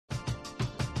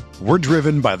We're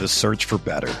driven by the search for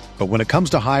better. But when it comes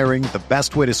to hiring, the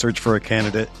best way to search for a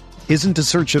candidate isn't to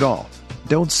search at all.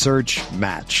 Don't search,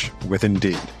 match with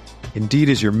Indeed. Indeed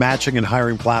is your matching and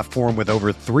hiring platform with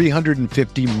over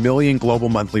 350 million global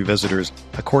monthly visitors,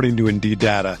 according to Indeed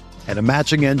data, and a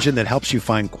matching engine that helps you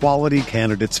find quality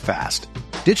candidates fast.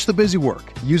 Ditch the busy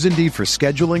work. Use Indeed for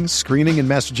scheduling, screening, and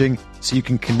messaging so you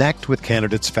can connect with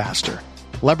candidates faster.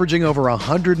 Leveraging over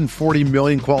 140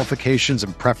 million qualifications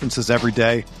and preferences every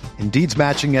day, Indeed's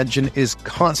matching engine is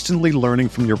constantly learning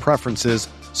from your preferences,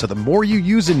 so the more you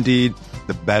use Indeed,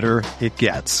 the better it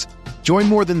gets. Join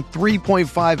more than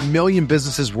 3.5 million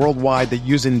businesses worldwide that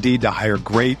use Indeed to hire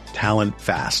great talent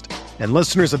fast. And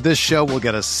listeners of this show will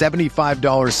get a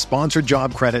 $75 sponsored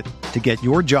job credit to get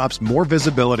your jobs more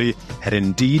visibility at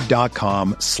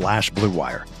Indeed.com/Blue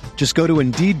Wire. Just go to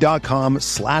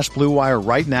Indeed.com/Blue Wire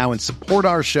right now and support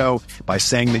our show by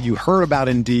saying that you heard about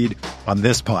Indeed on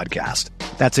this podcast.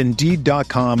 That's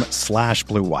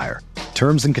Indeed.com/Blue Wire.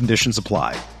 Terms and conditions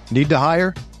apply. Need to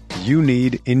hire? You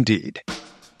need Indeed.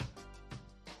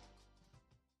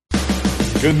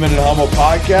 Goodman and Hummel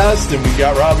podcast, and we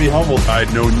got Robbie Hummel.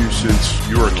 I'd known you since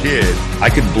you were a kid. I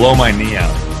could blow my knee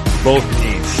out, both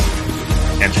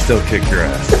knees, and still kick your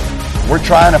ass. We're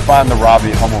trying to find the Robbie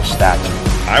Hummel statue.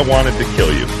 I wanted to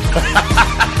kill you.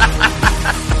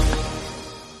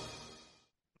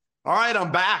 All right,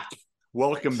 I'm back.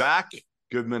 Welcome back,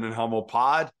 Goodman and Hummel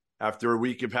pod. After a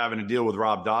week of having to deal with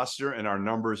Rob Doster and our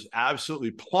numbers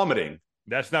absolutely plummeting.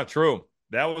 That's not true.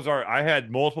 I had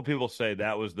multiple people say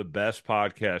that was the best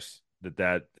podcast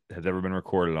that has ever been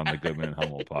recorded on the Goodman and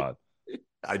Hummel pod.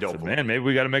 I don't believe man, maybe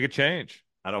we got to make a change.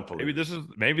 I don't believe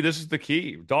maybe this is the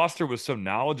key. Doster was so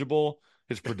knowledgeable.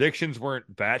 His predictions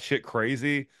weren't batshit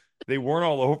crazy. They weren't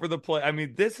all over the place. I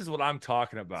mean, this is what I'm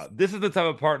talking about. This is the type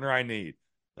of partner I need.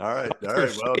 All right. Well,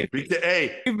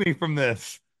 save me from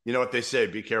this. You know what they say,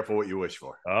 be careful what you wish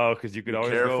for. Oh, because you could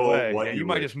always go away. Yeah, you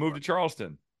might just move to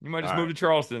Charleston. You might just move to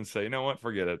Charleston and say, you know what,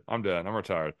 forget it. I'm done. I'm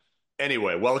retired.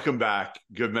 Anyway, welcome back,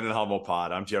 Goodman and Hummel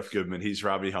pod. I'm Jeff Goodman. He's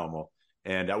Robbie Hummel.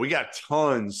 And we got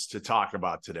tons to talk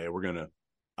about today. We're going to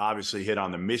obviously hit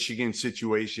on the Michigan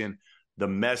situation, the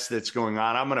mess that's going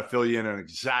on. I'm going to fill you in on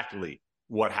exactly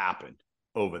what happened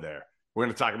over there. We're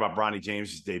going to talk about Bronny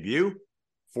James's debut,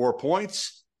 4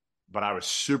 points, but I was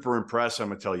super impressed. I'm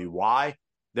going to tell you why.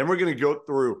 Then we're going to go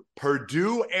through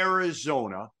Purdue,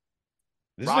 Arizona.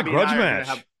 This is a grudge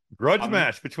match. Grudge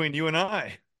match between you and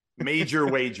I. Major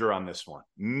wager on this one.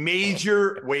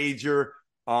 Major wager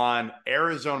on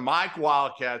Arizona. Mike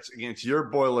Wildcats against your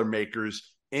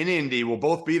Boilermakers in Indy. We'll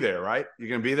both be there, right? You're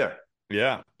going to be there.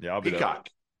 Yeah, I'll be Peacock.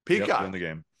 there. Peacock. In the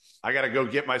game. I got to go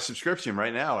get my subscription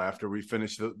right now after we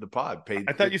finish the pod.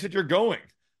 I thought you said you're going.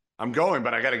 I'm going,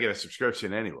 but I got to get a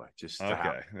subscription anyway.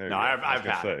 Okay. No,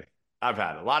 I've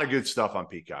had a lot of good stuff on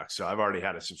Peacock, so I've already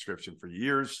had a subscription for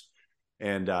years.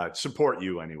 And support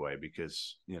you anyway,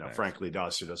 because, Thanks. Frankly,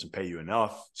 Doster doesn't pay you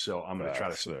enough. So I'm going to try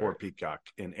to support Peacock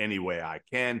in any way I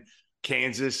can.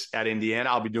 Kansas at Indiana.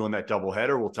 I'll be doing that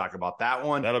doubleheader. We'll talk about that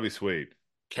one. That'll be sweet.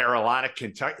 Carolina,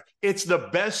 Kentucky. It's the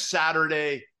best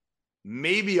Saturday,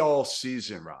 maybe all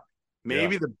season, Rob.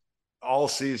 Maybe all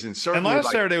season. Certainly. And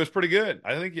last Saturday was pretty good.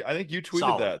 I think you tweeted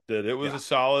solid. that it was a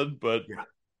solid, but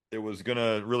it was going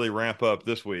to really ramp up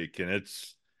this week. And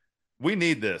we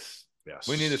need this. Yes.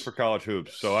 We need this for college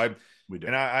hoops. So I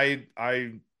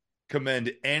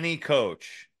commend any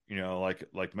coach,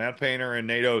 like Matt Painter and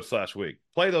Nate Oates last week.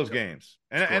 Play those games.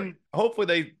 And hopefully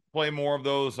they play more of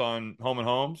those on home and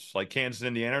homes like Kansas and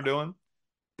Indiana are doing.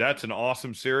 That's an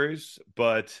awesome series,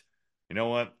 but you know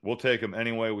what? We'll take them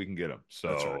any way we can get them.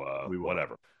 So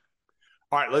whatever.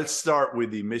 All right, let's start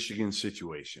with the Michigan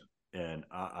situation. And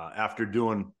after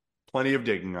doing plenty of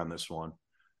digging on this one,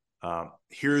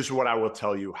 here's what I will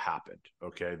tell you happened.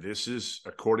 Okay. This is,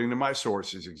 according to my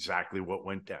sources, exactly what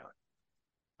went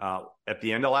down. At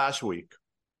the end of last week,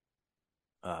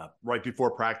 right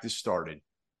before practice started,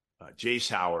 Jace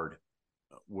Howard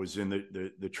was in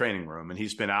the training room, and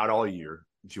he's been out all year.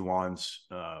 Juwan's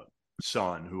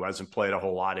son, who hasn't played a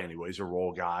whole lot anyways, a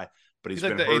role guy, but he's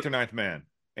like been the hurt. Eighth or ninth man,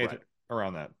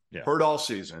 around that. Yeah. Hurt all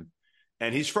season,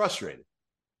 and he's frustrated.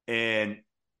 And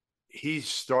he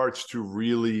starts to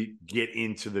really get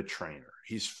into the trainer.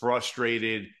 He's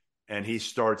frustrated, and he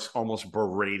starts almost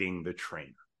berating the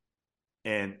trainer.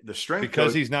 And the strength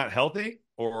because coach, he's not healthy,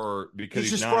 or because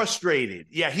he's just frustrated.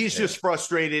 Yeah, he's just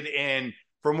frustrated. And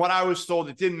from what I was told,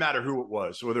 it didn't matter who it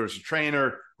was, whether it was a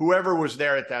trainer, whoever was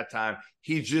there at that time.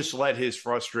 He just let his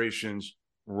frustrations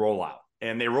roll out,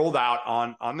 and they rolled out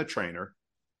on the trainer.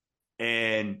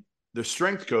 And the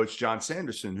strength coach, John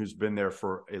Sanderson, who's been there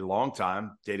for a long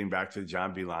time, dating back to the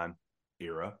John Beilein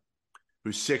era,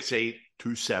 who's 6'8",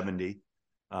 270,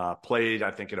 played,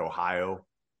 I think, at Ohio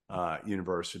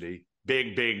University.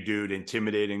 Big dude,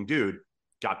 intimidating dude,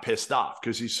 got pissed off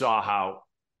because he saw how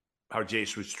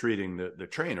Jace was treating the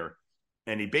trainer.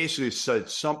 And he basically said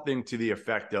something to the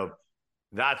effect of,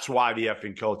 that's why the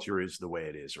effing culture is the way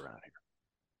it is around here.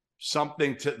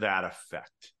 Something to that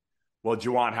effect. Well,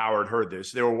 Juwan Howard heard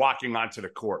this. They were walking onto the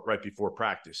court right before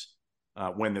practice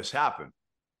when this happened.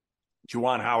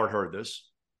 Juwan Howard heard this,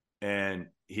 and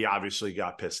he obviously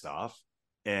got pissed off.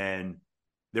 And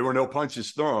there were no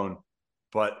punches thrown.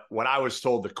 But what I was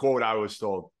told, the quote I was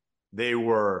told, they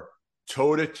were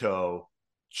toe-to-toe,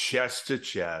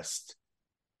 chest-to-chest,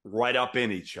 right up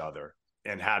in each other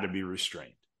and had to be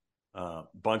restrained. A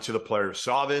bunch of the players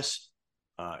saw this.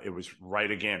 It was right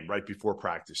before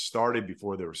practice started,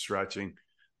 before they were stretching.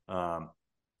 And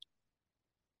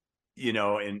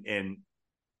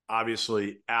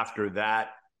obviously after that,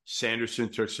 Sanderson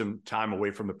took some time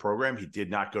away from the program. He did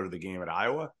not go to the game at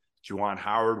Iowa. Juwan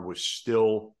Howard was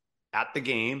still at the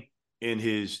game in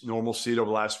his normal seat over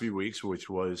the last few weeks, which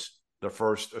was the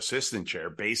first assistant chair,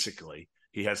 basically.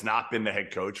 He has not been the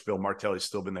head coach. Phil Martelli's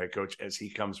still been the head coach as he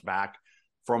comes back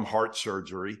from heart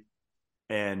surgery.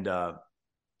 And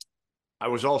I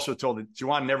was also told that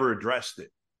Juwan never addressed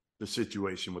the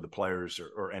situation with the players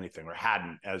or anything, or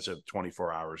hadn't as of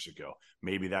 24 hours ago.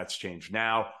 Maybe that's changed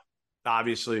now.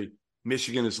 Obviously,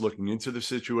 Michigan is looking into the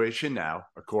situation now,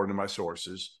 according to my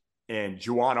sources. And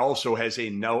Juwan also has a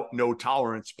no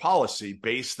tolerance policy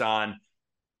based on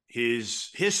his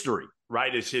history,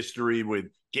 right? His history with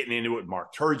getting into it with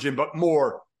Mark Turgeon, but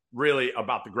more really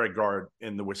about the Greg Gard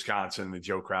in the Wisconsin and the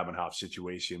Joe Krabenhoff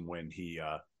situation when he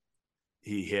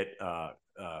hit Gard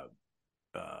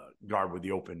with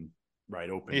the open.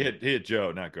 He hit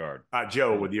Joe, not Gard.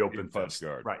 Joe with the open fist.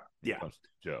 Gard. Right. Yeah.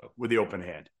 Joe with the open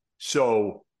hand.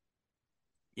 So,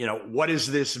 what does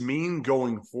this mean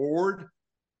going forward?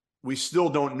 We still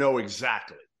don't know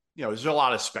exactly. There's a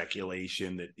lot of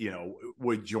speculation that,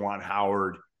 with Juwan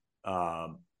Howard,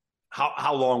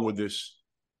 how long would this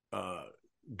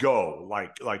go?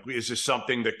 Like, is this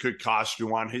something that could cost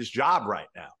Juwan his job right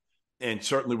now? And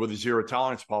certainly with a zero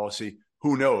tolerance policy,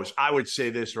 who knows? I would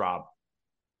say this, Rob.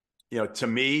 To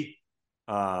me,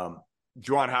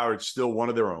 Juwan Howard's still one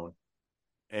of their own,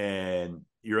 and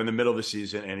you're in the middle of the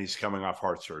season, and he's coming off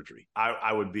heart surgery.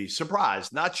 I would be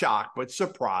surprised, not shocked, but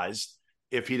surprised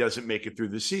if he doesn't make it through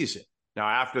the season. Now,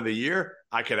 after the year,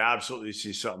 I could absolutely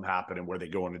see something happening where they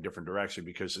go in a different direction,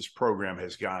 because this program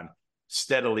has gone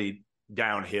steadily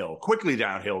downhill, quickly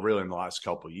downhill, really, in the last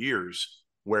couple of years,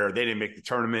 where they didn't make the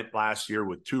tournament last year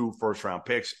with 2 first-round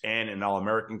picks and an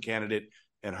All-American candidate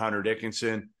and Hunter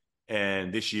Dickinson.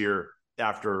 And this year,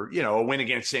 after, a win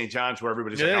against St. John's where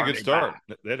everybody's they like, had a good start.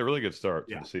 Back? They had a really good start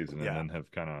to the season, and then have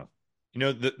kind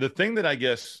of, the thing that I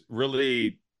guess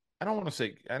really, I don't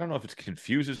know if it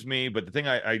confuses me, but the thing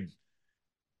I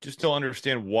just don't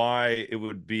understand why it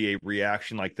would be a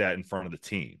reaction like that in front of the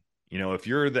team. If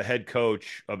you're the head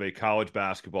coach of a college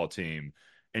basketball team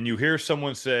and you hear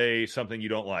someone say something you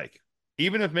don't like,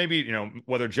 even if maybe,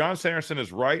 whether John Sanderson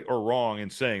is right or wrong in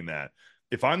saying that,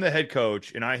 if I'm the head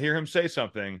coach and I hear him say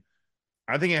something,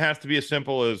 I think it has to be as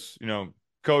simple as,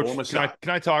 Coach, can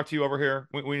I talk to you over here?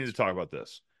 We need to talk about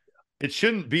this. It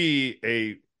shouldn't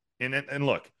be and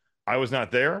look, I was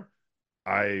not there.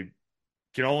 I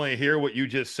can only hear what you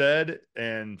just said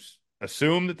and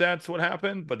assume that that's what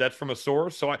happened, but that's from a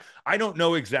source. So I don't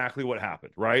know exactly what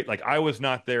happened, right? Like, I was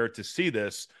not there to see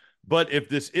this, but if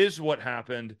this is what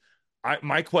happened,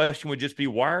 my question would just be,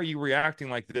 why are you reacting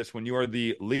like this when you are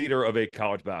the leader of a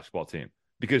college basketball team?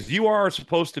 Because you are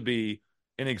supposed to be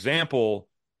an example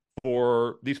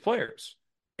for these players.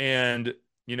 And,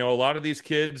 a lot of these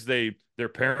kids, their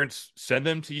parents send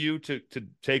them to you to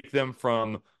take them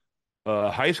from a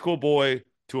high school boy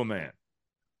to a man.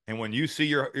 And when you see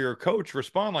your coach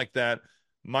respond like that,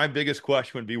 my biggest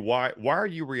question would be, why are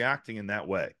you reacting in that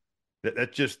way? I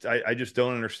just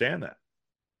don't understand that.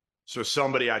 So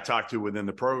somebody I talked to within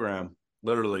the program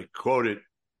literally quoted,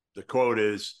 the quote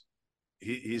is,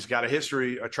 he's got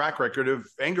a track record of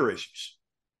anger issues.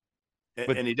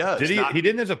 And he does. He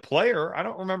didn't as a player. I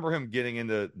don't remember him getting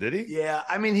into, did he? Yeah.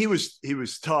 I mean, he was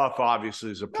tough,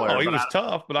 obviously, as a player. No, he was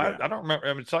tough, but I don't remember.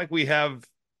 I mean, it's like he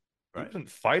wasn't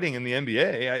fighting in the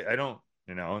NBA. I don't,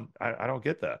 I don't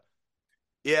get that.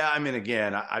 Yeah. I mean,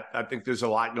 again, I think there's a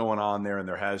lot going on there, and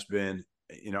there has been.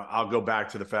 I'll go back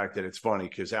to the fact that it's funny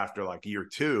because after like year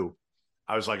 2,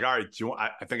 I was like, all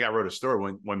right, I think I wrote a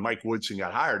story when Mike Woodson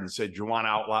got hired and said Juwan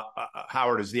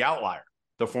Howard is the outlier,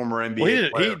 the former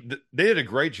NBA player. They did a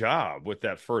great job with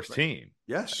that first team.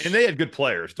 Yes. And they had good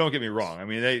players. Don't get me wrong. I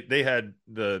mean, they had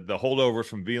the holdovers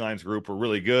from V-Line's group were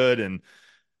really good. And,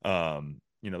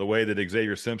 the way that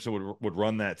Xavier Simpson would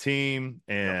run that team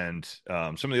and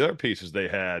some of the other pieces they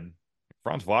had,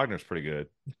 Franz Wagner's pretty good.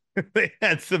 They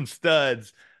had some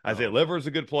studs. Isaiah Liver's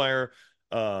a good player.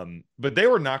 But they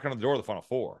were knocking on the door of the Final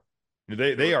Four.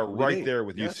 They are right there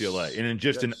with UCLA. And in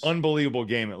just an unbelievable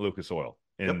game at Lucas Oil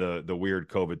in the weird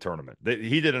COVID tournament.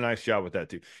 He did a nice job with that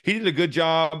too. He did a good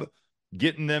job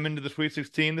getting them into the Sweet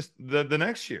 16 the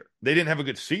next year. They didn't have a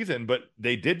good season, but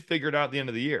they did figure it out at the end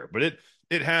of the year. But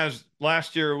it has,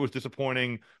 last year it was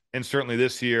disappointing, and certainly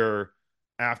this year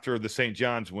after the St.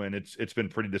 John's win, it's been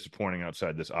pretty disappointing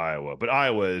outside this Iowa. But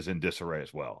Iowa is in disarray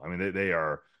as well. I mean,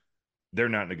 they're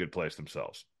not in a good place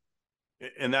themselves.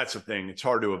 And that's the thing. It's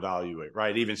hard to evaluate,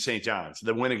 right? Even St. John's,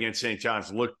 the win against St.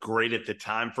 John's looked great at the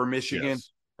time for Michigan.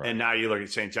 Yes, right. And now you look at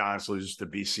St. John's loses to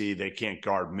BC. They can't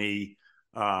guard me.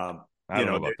 I don't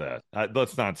know about that.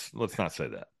 Let's not say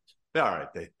that. All right.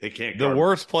 They can't guard the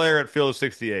worst player at Field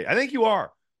 68. I think you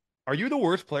are. Are you the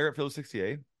worst player at Field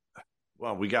 68?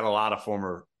 Well, we got a lot of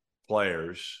former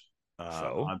players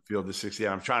on Field of 68.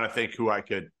 I'm trying to think who I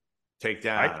could take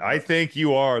down. I think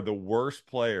you are the worst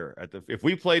player if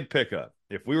we played pickup,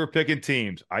 if we were picking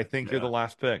teams, I think you're the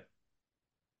last pick.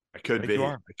 I could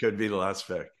be the last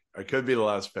pick.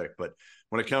 But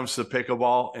when it comes to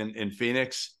pickleball in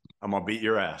Phoenix, I'm gonna beat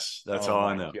your ass. That's all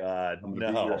I know. God,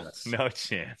 no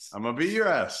chance. I'm gonna beat your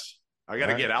ass. I got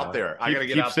to get out there. I got to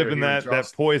get out there. Keep sipping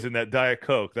that poison, that Diet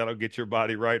Coke. That'll get your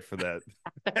body right for that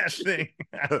thing.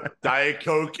 Diet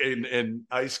Coke and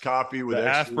iced coffee with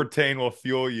aspartame will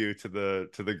fuel you to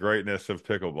the greatness of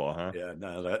pickleball, huh? Yeah,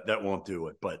 no, that won't do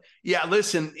it. But yeah,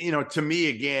 listen, to me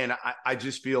again, I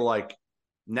just feel like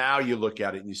now you look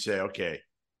at it and you say, okay,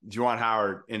 Juwan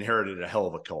Howard inherited a hell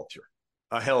of a culture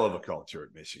at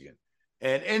Michigan,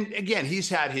 and again, he's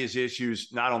had his issues,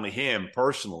 not only him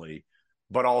personally,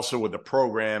 but also with the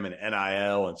program and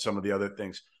NIL and some of the other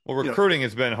things. Well, recruiting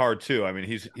has been hard too. I mean,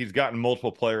 he's gotten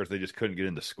multiple players. They just couldn't get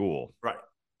into school.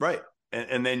 Right.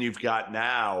 And then you've got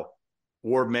now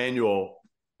Ward Manuel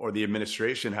or the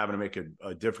administration having to make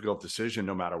a difficult decision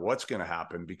no matter what's going to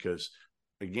happen, because,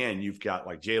 again, you've got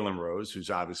like Jalen Rose, who's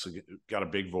obviously got a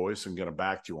big voice and going to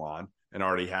back Juwan, and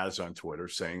already has on Twitter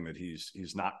saying that he's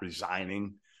not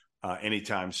resigning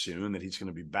anytime soon, that he's going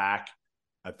to be back.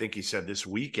 I think he said this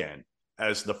weekend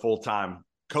as the full-time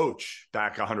coach,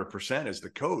 back 100% as the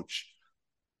coach.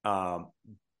 But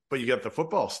you got the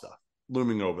football stuff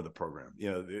looming over the program.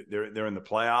 They're in the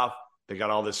playoff. They got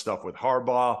all this stuff with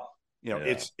Harbaugh.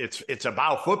 It's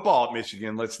about football at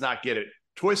Michigan. Let's not get it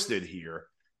twisted here.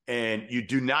 And you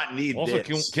do not need also,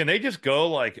 this. Can they just go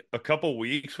like a couple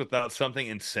weeks without something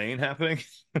insane happening?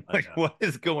 What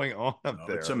is going on up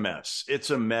there? It's a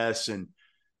mess. And,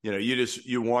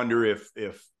 you wonder if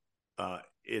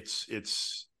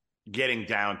it's getting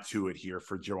down to it here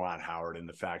for Juwan Howard, and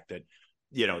the fact that,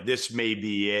 this may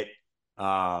be it.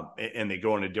 And they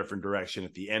go in a different direction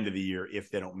at the end of the year if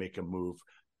they don't make a move.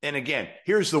 And again,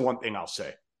 here's the one thing I'll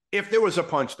say. If there was a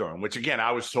punch thrown, which again,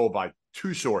 I was told by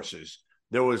two sources,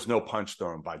 there was no punch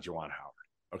thrown by Juwan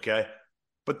Howard. Okay.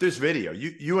 But this video,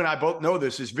 you and I both know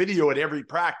this, is video at every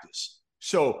practice.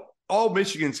 So all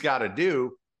Michigan's got to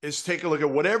do is take a look at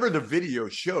whatever the video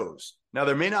shows. Now,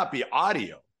 there may not be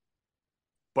audio,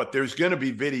 but there's going to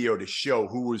be video to show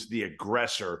who was the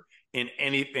aggressor in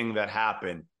anything that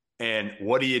happened. And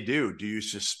what do? Do you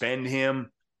suspend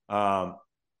him?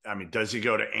 Does he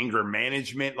go to anger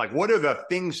management? Like, what are the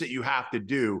things that you have to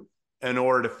do in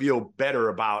order to feel better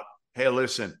about, hey,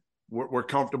 listen, we're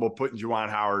comfortable putting Juwan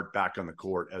Howard back on the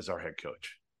court as our head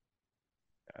coach?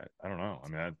 I don't know.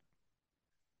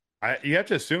 You have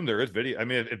to assume there is video. I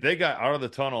mean, if they got out of the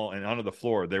tunnel and onto the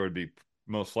floor, there would be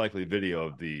most likely video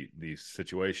of the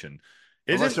situation.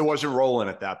 Unless it wasn't rolling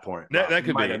at that point. That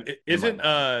could be.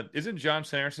 Isn't John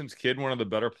Sanderson's kid one of the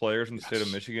better players in the state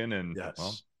of Michigan? And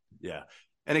yeah.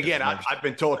 And again, I've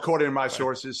been told, according to my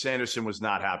sources, Sanderson was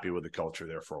not happy with the culture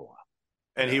there for a while.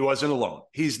 And he wasn't alone.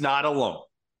 He's not alone.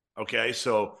 Okay.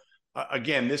 So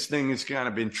again, this thing has kind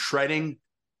of been trending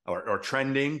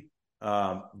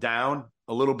down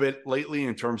a little bit lately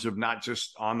in terms of not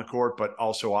just on the court, but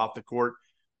also off the court.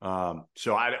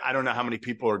 So I don't know how many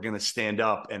people are going to stand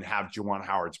up and have Juwan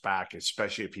Howard's back,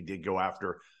 especially if he did go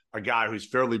after a guy who's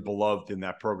fairly beloved in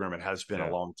that program and has been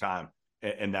a long time,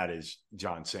 and that is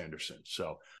John Sanderson.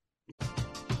 So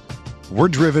we're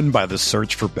driven by the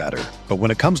search for better. But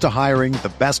when it comes to hiring,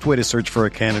 the best way to search for a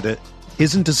candidate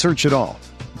isn't to search at all.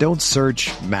 Don't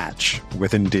search, match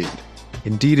with Indeed.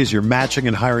 Indeed is your matching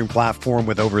and hiring platform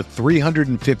with over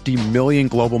 350 million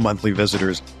global monthly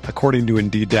visitors, according to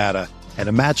Indeed data, and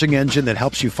a matching engine that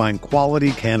helps you find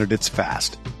quality candidates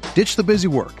fast. Ditch the busy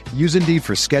work. Use Indeed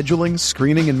for scheduling,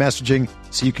 screening, and messaging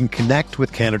so you can connect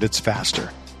with candidates faster.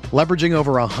 Leveraging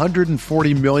over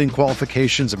 140 million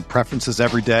qualifications and preferences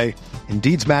every day,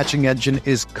 Indeed's matching engine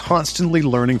is constantly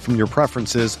learning from your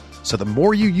preferences, so the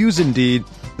more you use Indeed,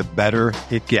 the better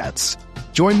it gets.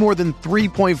 Join more than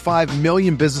 3.5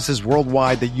 million businesses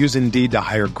worldwide that use Indeed to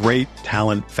hire great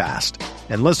talent fast.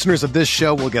 And listeners of this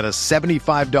show will get a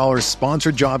 $75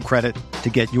 sponsored job credit to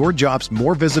get your jobs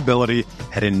more visibility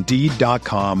at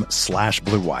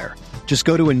Indeed.com/Blue Wire. Just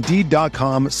go to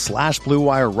Indeed.com/Blue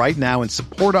Wire right now and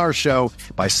support our show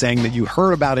by saying that you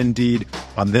heard about Indeed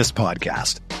on this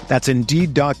podcast. That's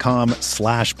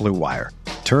Indeed.com/Blue Wire.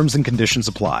 Terms and conditions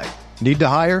apply. Need to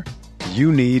hire?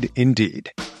 You need Indeed.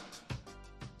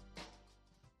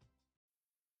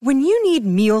 When you need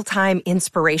mealtime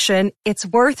inspiration, it's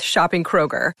worth shopping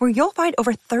Kroger, where you'll find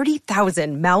over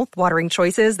 30,000 mouth-watering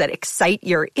choices that excite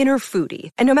your inner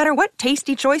foodie. And no matter what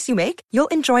tasty choice you make, you'll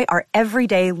enjoy our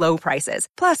everyday low prices,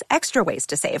 plus extra ways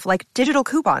to save, like digital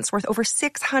coupons worth over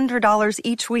 $600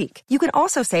 each week. You can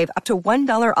also save up to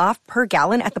 $1 off per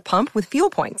gallon at the pump with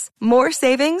fuel points. More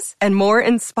savings and more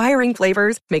inspiring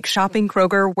flavors make shopping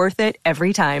Kroger worth it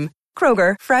every time.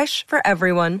 Kroger, fresh for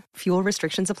everyone. Fuel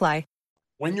restrictions apply.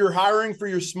 When you're hiring for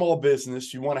your small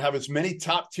business, you want to have as many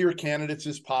top-tier candidates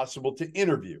as possible to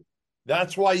interview.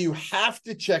 That's why you have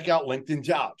to check out LinkedIn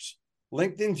Jobs.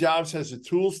 LinkedIn Jobs has the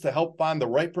tools to help find the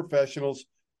right professionals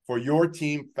for your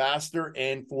team faster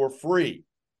and for free.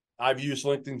 I've used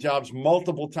LinkedIn Jobs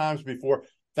multiple times before,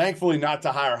 thankfully not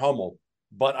to hire Hummel,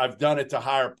 but I've done it to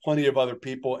hire plenty of other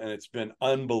people, and it's been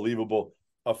unbelievable.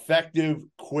 Effective,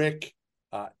 quick.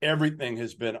 Everything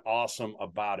has been awesome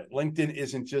about it. LinkedIn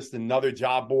isn't just another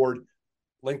job board.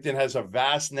 LinkedIn has a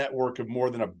vast network of more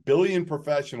than 1 billion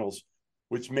professionals,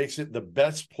 which makes it the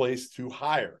best place to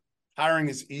hire. Hiring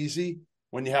is easy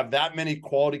when you have that many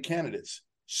quality candidates.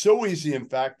 So easy, in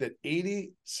fact, that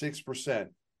 86%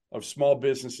 of small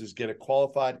businesses get a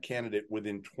qualified candidate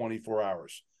within 24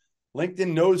 hours.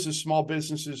 LinkedIn knows that small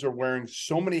businesses are wearing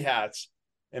so many hats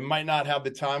and might not have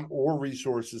the time or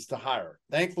resources to hire.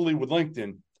 Thankfully, with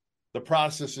LinkedIn, the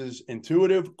process is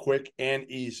intuitive, quick, and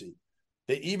easy.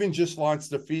 They even just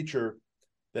launched a feature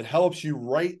that helps you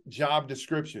write job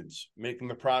descriptions, making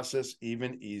the process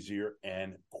even easier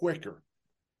and quicker.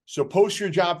 So post your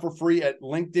job for free at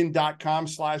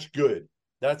linkedin.com/good.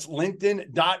 That's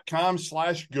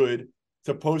linkedin.com/good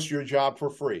to post your job for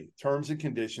free. Terms and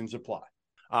conditions apply.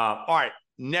 All right,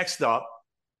 next up,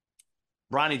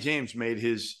 Bronny James made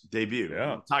his debut.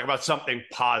 Yeah. Talk about something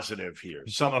positive here.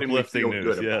 Some uplifting news,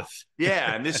 good about. yes.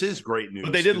 Yeah, and this is great news.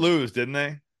 But they did lose, didn't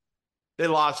they? They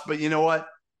lost, but you know what?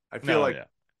 I feel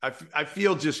I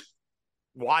feel just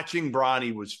watching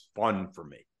Bronny was fun for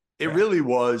me. It really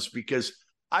was, because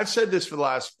I've said this for the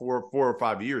last four or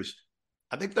 5 years.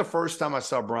 I think the first time I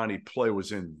saw Bronny play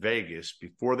was in Vegas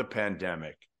before the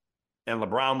pandemic, and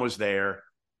LeBron was there.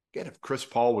 Again, if Chris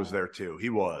Paul was there too, he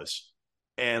was.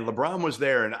 And LeBron was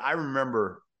there, and I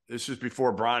remember, this was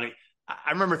before Bronny,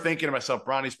 I remember thinking to myself,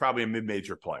 Bronny's probably a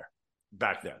mid-major player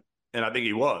back then, and I think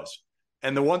he was.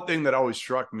 And the one thing that always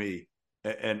struck me,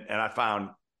 and I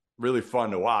found really fun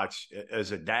to watch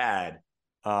as a dad,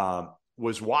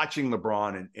 was watching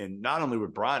LeBron, and not only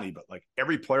with Bronny, but like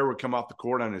every player would come off the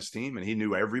court on his team, and he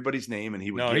knew everybody's name, and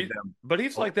he would give them. But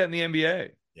he's like that in the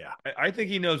NBA. Yeah, I think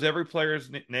he knows every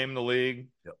player's name in the league.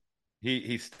 Yep.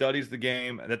 He studies the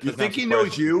game. Do you think he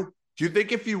knows you? Do you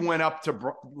think if you went up to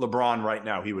LeBron right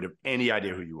now, he would have any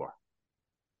idea who you are?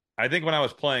 I think when I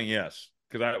was playing, yes,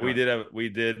 because we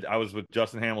did. I was with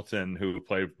Justin Hamilton, who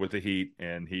played with the Heat,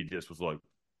 and he just was like,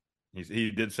 he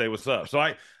did say what's up. So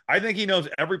I think he knows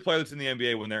every player that's in the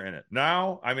NBA when they're in it.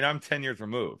 Now, I mean, I'm 10 years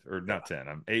removed, or not 10.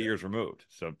 I'm 8 years removed,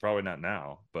 so probably not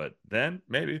now, but then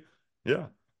maybe, yeah.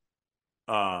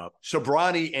 So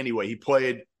Bronny, anyway, he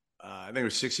played. I think it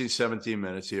was 16, 17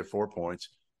 minutes. He had 4 points,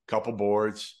 couple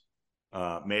boards,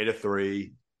 made a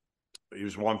three. He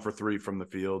was 1 for 3 from the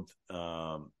field.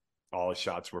 All his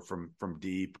shots were from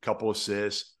deep, couple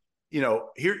assists. You know,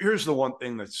 here's the one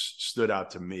thing that stood out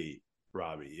to me,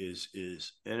 Robbie, is,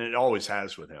 and it always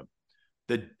has with him.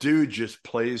 The dude just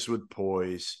plays with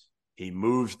poise. He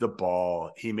moves the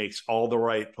ball. He makes all the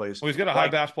right plays. Well, he's got a high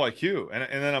basketball IQ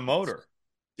and then a motor.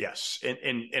 Yes.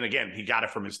 And again, he got it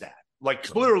from his dad. Like,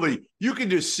 clearly, you can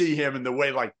just see him in the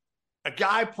way, like, a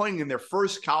guy playing in their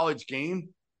first college game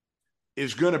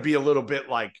is going to be a little bit,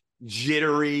 like,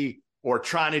 jittery or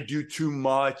trying to do too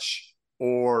much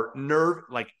or nerve.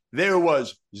 Like, there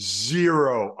was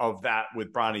zero of that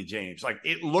with Bronny James. Like,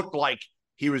 it looked like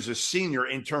he was a senior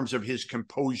in terms of his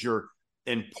composure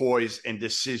and poise and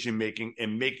decision making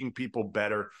and making people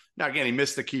better. Now, again, he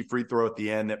missed the key free throw at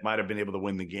the end that might have been able to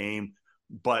win the game.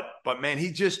 But man,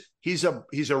 he's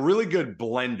a really good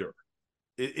blender.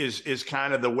 Is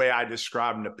kind of the way I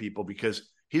describe him to people, because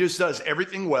he just does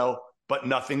everything well, but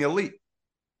nothing elite.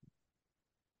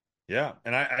 Yeah,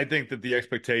 and I think that the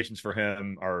expectations for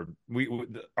him are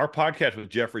our podcast with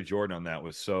Jeffrey Jordan on that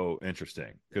was so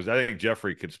interesting, because I think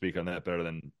Jeffrey could speak on that better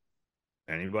than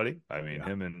anybody. I mean,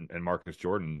 him and Marcus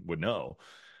Jordan would know.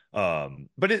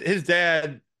 But his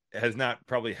dad has not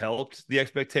probably helped the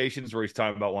expectations, where he's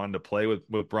talking about wanting to play with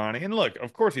Bronny. And look,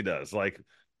 of course he does. Like,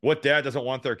 what dad doesn't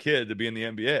want their kid to be in the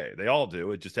NBA? They all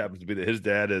do. It just happens to be that his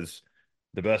dad is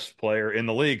the best player in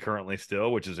the league currently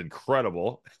still, which is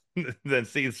incredible. Then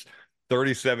he's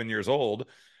 37 years old.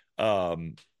 I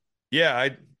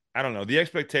don't know. The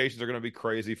expectations are going to be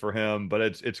crazy for him, but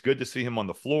it's good to see him on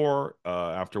the floor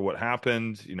after what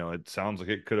happened. You know, it sounds like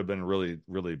it could have been really,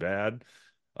 really bad.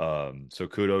 So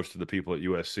kudos to the people at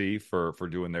USC for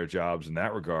doing their jobs in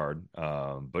that regard.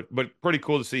 But pretty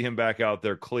cool to see him back out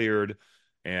there cleared.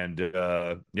 And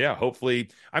hopefully,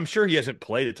 I'm sure he hasn't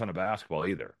played a ton of basketball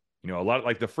either. You know, a lot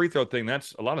like the free throw thing, a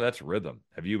lot of that's rhythm.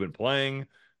 Have you been playing?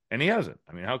 And he hasn't.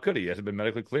 I mean, how could he? He hasn't been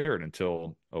medically cleared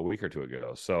until a week or two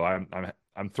ago. So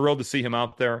I'm thrilled to see him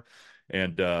out there.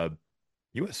 And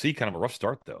USC kind of a rough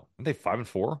start though. Aren't they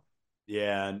 5-4?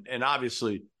 Yeah, and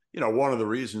obviously, you know, one of the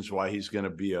reasons why he's going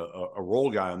to be a role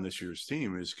guy on this year's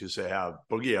team is because they have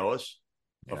Boogie Ellis,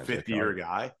 a fifth-year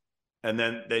guy, and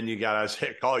then you got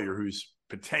Isaiah Collier, who's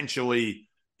potentially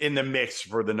in the mix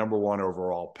for the number 1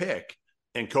 overall pick,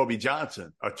 and Kobe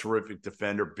Johnson, a terrific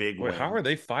defender, big win. How are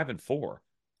they 5-4?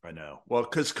 I know. Well,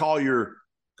 because Collier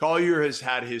has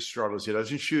had his struggles. He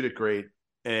doesn't shoot it great,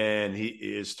 and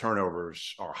his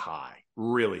turnovers are high,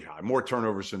 really high, more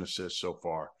turnovers than assists so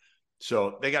far.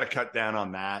 So they got to cut down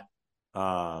on that.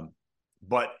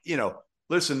 But, you know,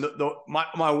 listen,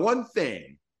 my one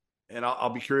thing, and I'll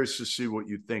be curious to see what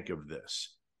you think of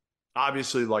this.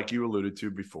 Obviously, like you alluded to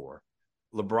before,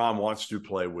 LeBron wants to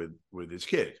play with his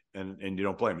kid, and you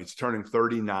don't blame him. He's turning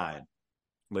 39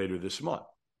 later this month.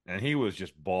 And he was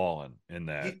just balling in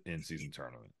that in-season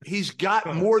tournament. He's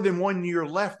got more than 1 year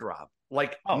left, Rob.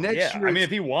 Like next year. I mean,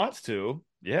 if he wants to,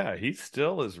 he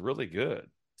still is really good.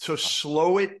 So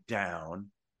slow it down.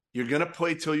 You're going to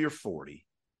play till you're 40.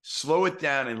 Slow it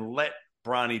down and let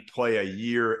Bronny play a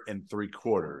year and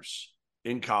 3/4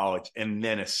 in college, and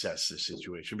then assess the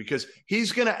situation, because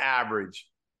he's going to average.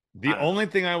 The only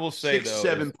thing I will say,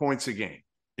 6-7 points a game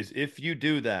is if you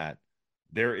do that,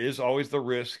 there is always the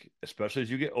risk, especially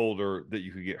as you get older, that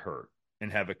you could get hurt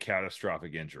and have a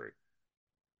catastrophic injury.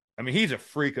 I mean, he's a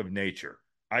freak of nature.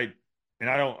 I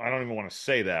don't even want to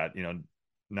say that, you know,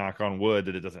 knock on wood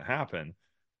that it doesn't happen.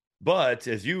 But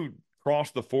as you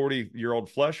cross the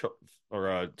 40-year-old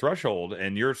threshold,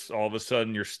 and you're all of a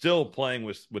sudden you're still playing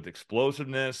with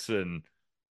explosiveness, and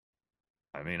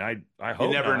I mean, I hope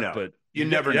you never not, know. But you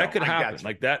never know. That could happen.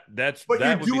 Like that. But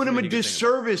you're doing him a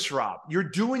disservice, Rob. You're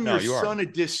doing your son a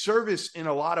disservice in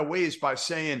a lot of ways by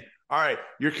saying, all right,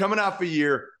 you're coming off a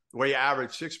year where you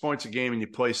average 6 points a game and you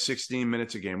play 16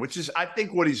 minutes a game, which is, I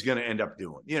think, what he's going to end up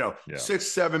doing. You know,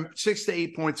 6 to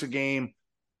 8 points a game,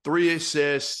 3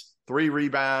 assists, 3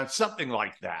 rebounds, something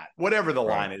like that. Whatever the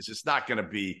line is, it's not going to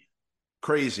be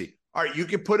crazy. All right, you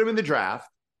can put him in the draft.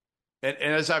 And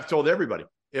as I've told everybody,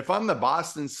 if I'm the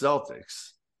Boston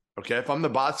Celtics,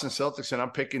 and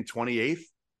I'm picking 28th,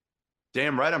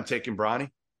 damn right I'm taking Bronny.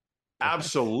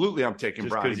 Absolutely, I'm taking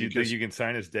Bronny. Because you think you can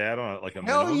sign his dad on a minimum?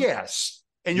 Hell yes.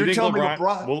 And you're telling me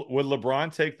LeBron would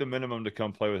LeBron take the minimum to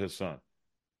come play with his son?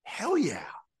 Hell yeah.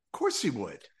 Of course he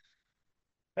would.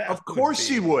 Of course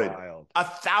he would.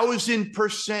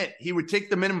 1,000%. He would take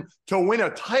the minimum to win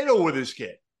a title with his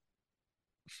kid.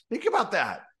 Think about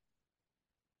that.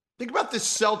 Think about the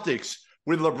Celtics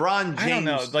with LeBron James. I don't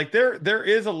know. Like there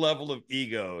is a level of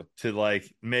ego to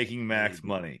like making max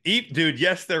money. Dude,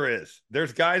 yes, there is.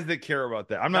 There's guys that care about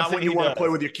that. I'm not saying when you want to play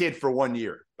with your kid for 1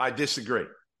 year. I disagree.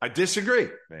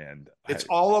 Man, it's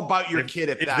all about your kid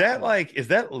at that. Is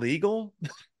that legal?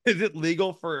 Is it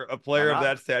legal for a player of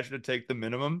that stature to take the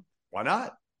minimum? Why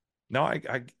not? No,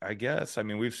 I guess. I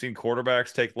mean, we've seen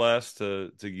quarterbacks take less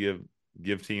to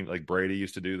give teams, like Brady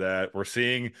used to do that. We're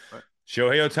seeing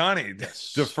Shohei Ohtani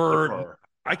deferred.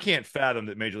 I can't fathom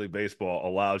that Major League Baseball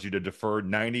allows you to defer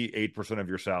 98% of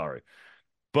your salary,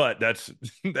 but that's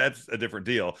a different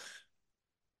deal.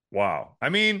 Wow. I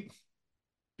mean,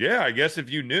 yeah, I guess if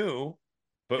you knew,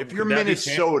 but if you're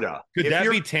Minnesota, could that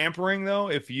be tampering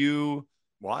though?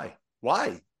 Why?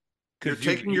 Because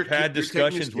you've had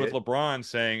discussions with LeBron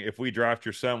saying, if we draft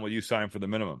your son, will you sign for the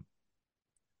minimum?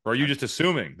 Or are you just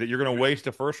assuming that you're going to waste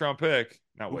a first-round pick?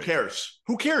 Who cares?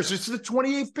 Who cares? It's the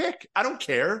 28th pick. I don't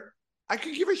care. I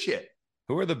could give a shit.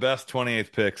 Who are the best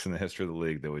 28th picks in the history of the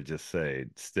league that would just say,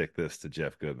 stick this to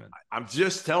Jeff Goodman? I'm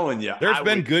just telling you. There's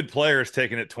been good players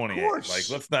taking it 28. Like,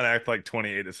 let's not act like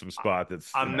 28 is some spot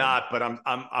that's. I'm not, but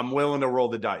I'm willing to roll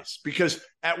the dice because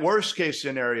at worst case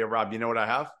scenario, Rob, you know what I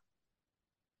have?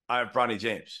 I have Bronny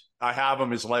James. I have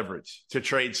him as leverage to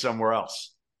trade somewhere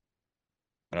else.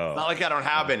 Oh, it's not like I don't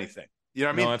have anything. You know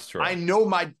what I mean? No, that's true.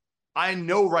 I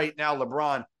know right now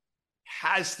LeBron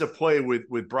has to play with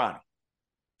Bronny.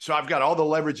 So I've got all the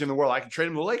leverage in the world. I can trade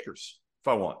him to the Lakers if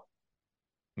I want.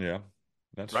 Yeah,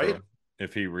 that's right. True.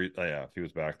 If he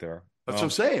was back there. That's what I'm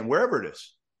saying. Wherever it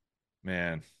is.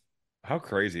 Man, how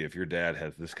crazy if your dad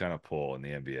has this kind of pull in the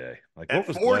NBA. Like,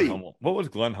 what was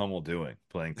Glenn Hummel doing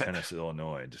playing tennis at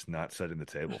Illinois and just not setting the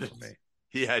table for me?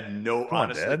 He had no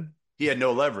honestly. Dad. He had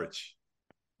no leverage.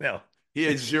 No, he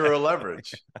had zero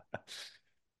leverage.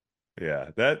 Yeah,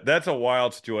 that's a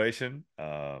wild situation.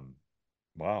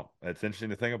 Wow, that's interesting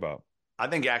to think about. I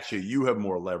think actually you have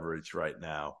more leverage right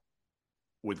now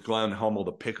with Glenn Hummel,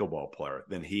 the pickleball player,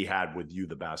 than he had with you,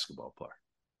 the basketball player.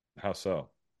 How so?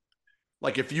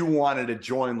 Like if you wanted to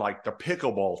join like the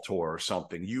pickleball tour or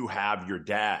something, you have your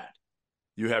dad.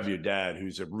 You have your dad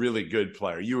who's a really good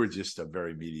player. You were just a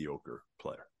very mediocre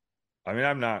player. I mean,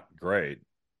 I'm not great.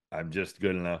 I'm just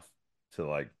good enough to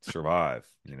like survive,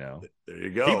 you know. There you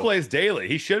go. He plays daily.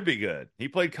 He should be good. He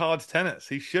played college tennis.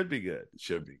 He should be good.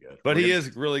 But he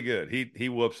is really good. He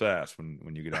whoops ass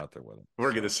when you get out there with him.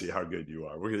 We're gonna see how good you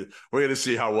are. We're gonna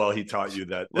see how well he taught you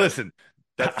that. Listen,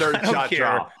 that third shot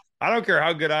drop. I don't care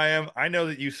how good I am. I know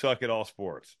that you suck at all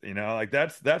sports. You know, like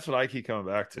that's what I keep coming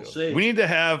back to. We need to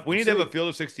have a field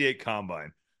of 68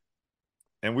 combine,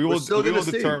 and we will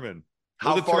determine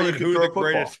how far you can throw a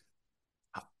football.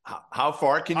 How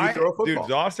far can you throw a football? Dude,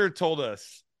 Zoster told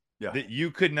us that you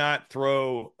could not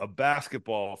throw a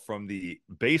basketball from the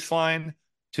baseline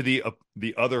to the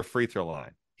other free throw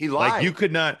line. He lied. Like you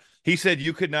could not. He said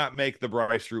you could not make the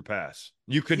Bryce Drew pass.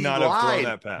 You could not have thrown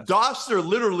that pass. Zoster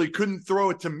literally couldn't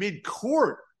throw it to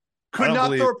mid-court. Could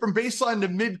not throw it from baseline to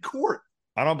mid-court.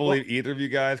 I don't believe either of you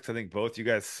guys because I think both you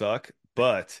guys suck.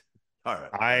 But all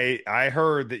right. I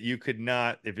heard that you could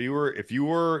not if you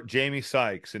were Jamie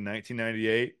Sykes in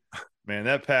 1998. Man,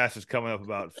 that pass is coming up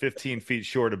about 15 feet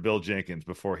short of Bill Jenkins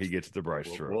before he gets to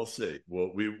Bryce Drew. We'll see.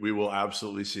 We will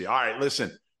absolutely see. All right,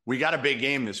 listen, we got a big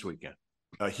game this weekend.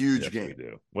 A huge game. We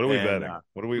do. What are we betting?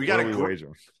 What are we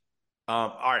wagering?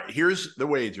 All right, here's the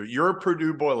wager. Your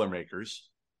Purdue Boilermakers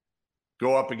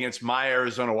go up against my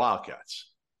Arizona Wildcats.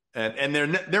 And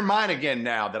they're mine again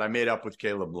now that I made up with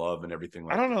Caleb Love and everything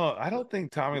like that. I don't know. I don't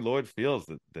think Tommy Lloyd feels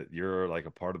that you're like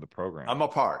a part of the program. I'm a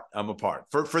part.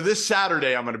 For this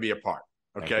Saturday, I'm going to be a part.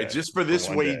 Okay? Just for this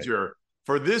wager. Day.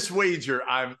 For this wager,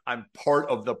 I'm part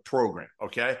of the program.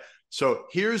 Okay. So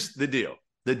here's the deal.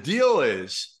 The deal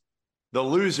is the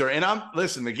loser, and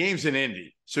the game's in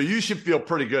Indy, so you should feel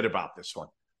pretty good about this one.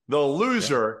 The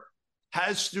loser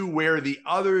has to wear the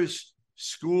other's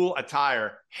school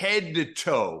attire head to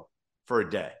toe for a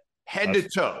day. Head to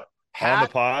toe.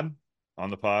 Hat, on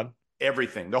the pod.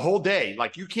 Everything. The whole day.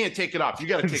 Like you can't take it off. You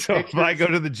got to take so pictures. If I go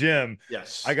to the gym,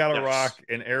 I got to rock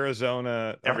in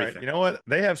Arizona. Everything. Right, you know what?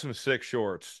 They have some sick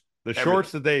shorts. The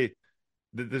shorts that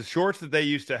the shorts that they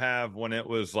used to have when it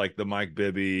was like the Mike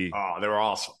Bibby. Oh, they were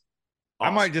awesome. I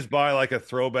might just buy like a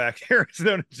throwback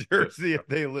Arizona jersey if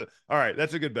they live. All right,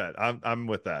 that's a good bet. I'm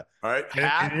with that. All right.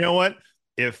 And you know what?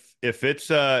 If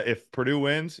Purdue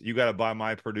wins, you got to buy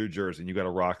my Purdue jersey and you got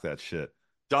to rock that shit.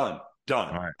 Done.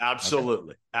 All right.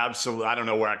 Absolutely. Okay. Absolutely. I don't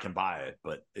know where I can buy it,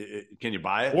 but can you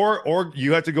buy it? Or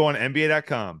you have to go on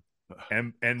NBA.com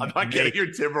and I'm not getting your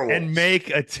Timberwolves and make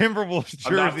a Timberwolves jersey.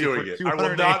 I'm not doing it. I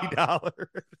will not.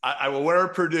 I will wear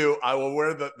Purdue. I will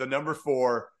wear the number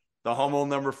 4, the Hummel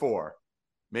number 4.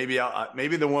 Maybe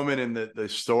the woman in the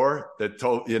store that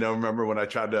told, remember when I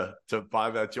tried to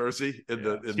buy that jersey?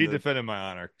 She defended my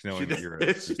honor. Knowing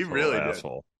she really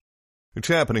asshole. did. It's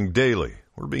happening daily.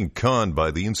 We're being conned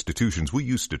by the institutions we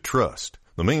used to trust.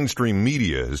 The mainstream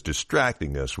media is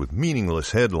distracting us with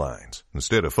meaningless headlines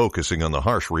instead of focusing on the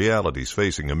harsh realities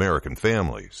facing American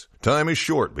families. Time is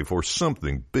short before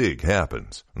something big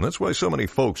happens, and that's why so many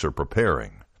folks are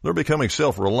preparing. They're becoming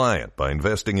self-reliant by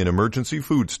investing in emergency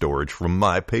food storage from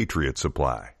My Patriot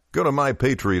Supply. Go to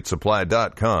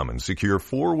MyPatriotSupply.com and secure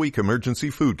 4-week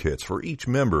emergency food kits for each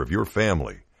member of your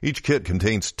family. Each kit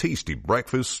contains tasty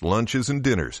breakfasts, lunches, and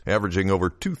dinners, averaging over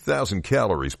 2,000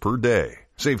 calories per day.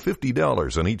 Save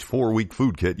 $50 on each 4-week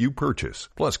food kit you purchase.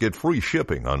 Plus, get free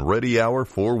shipping on Ready Hour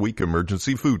 4-week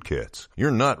emergency food kits. You're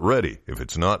not ready if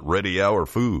it's not Ready Hour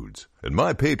Foods. At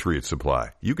My Patriot Supply,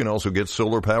 you can also get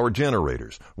solar power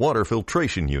generators, water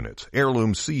filtration units,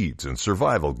 heirloom seeds, and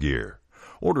survival gear.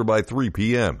 Order by 3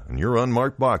 p.m. and your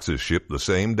unmarked boxes ship the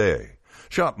same day.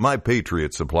 Shop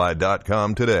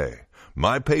MyPatriotSupply.com today.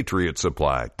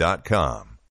 MyPatriotSupply.com.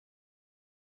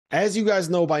 As you guys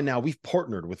know by now, we've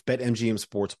partnered with BetMGM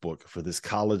Sportsbook for this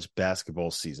college basketball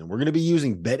season. We're going to be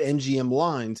using BetMGM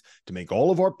lines to make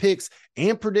all of our picks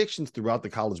and predictions throughout the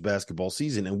college basketball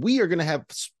season. And we are going to have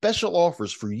special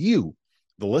offers for you,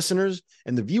 the listeners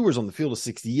and the viewers on the Field of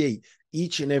 68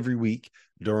 each and every week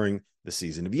during the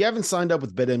season. If you haven't signed up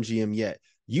with BetMGM yet,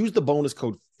 use the bonus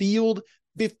code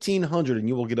FIELD1500 and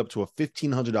you will get up to a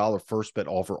 $1,500 first bet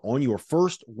offer on your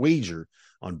first wager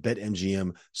on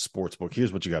BetMGM Sportsbook.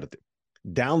 Here's what you got to do.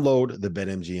 Download the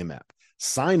BetMGM app.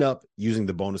 Sign up using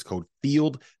the bonus code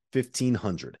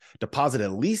FIELD1500. Deposit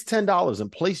at least $10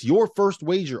 and place your first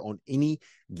wager on any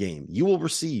game. You will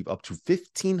receive up to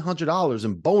 $1,500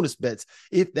 in bonus bets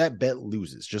if that bet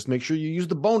loses. Just make sure you use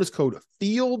the bonus code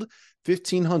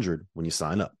FIELD1500 when you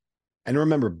sign up. And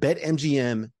remember,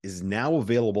 BetMGM is now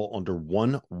available under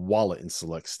one wallet in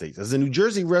select states. As a New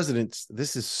Jersey resident,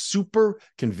 this is super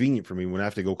convenient for me when I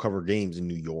have to go cover games in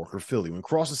New York or Philly. When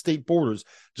crossing state borders,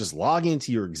 just log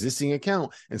into your existing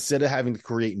account instead of having to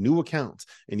create new accounts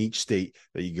in each state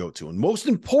that you go to. And most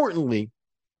importantly,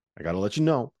 I got to let you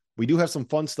know, we do have some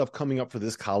fun stuff coming up for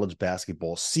this college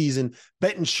basketball season.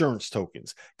 Bet insurance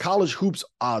tokens, college hoops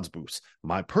odds boosts,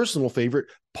 my personal favorite,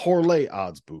 parlay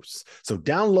odds boosts. So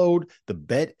download the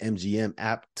BetMGM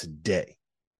app today.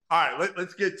 All right,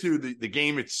 let's get to the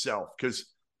game itself, because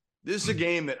this is a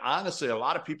game that, honestly, a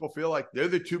lot of people feel like they're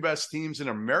the two best teams in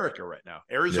America right now.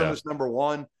 Arizona's number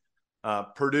one.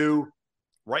 Purdue,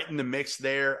 right in the mix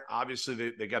there.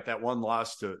 Obviously, they got that one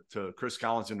loss to Chris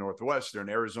Collins in Northwestern.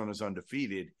 Arizona's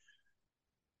undefeated.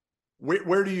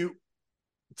 Where do you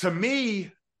 – to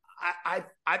me, I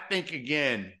think,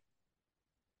 again,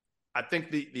 I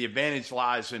think the advantage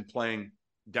lies in playing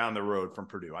down the road from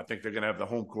Purdue. I think they're going to have the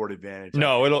home court advantage.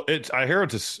 No, I hear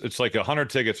it's like 100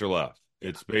 tickets or left. Yeah.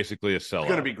 It's basically a sellout. It's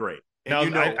going to be great.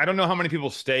 And now, I don't know how many people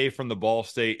stay from the Ball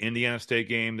State Indiana State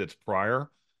game that's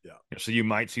prior. Yeah. So you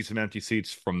might see some empty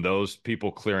seats from those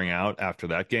people clearing out after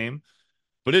that game.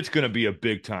 But it's going to be a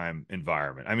big-time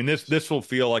environment. I mean, this will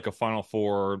feel like a Final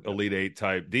Four, Elite Eight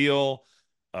type deal.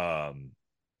 I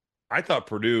thought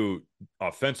Purdue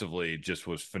offensively just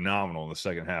was phenomenal in the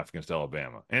second half against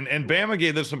Alabama. And Bama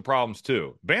gave them some problems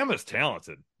too. Bama's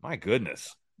talented. My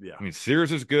goodness. Yeah. I mean,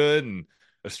 Sears is good, and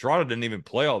Estrada didn't even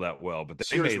play all that well. But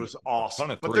Sears was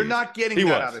awesome. But they're not getting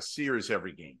that out of Sears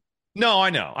every game. No,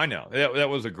 I know. That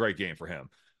was a great game for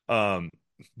him.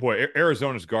 Boy,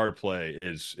 Arizona's guard play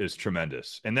is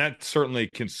tremendous, and that certainly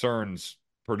concerns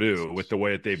Purdue with the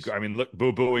way that they've. I mean, look,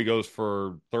 Boo Buie goes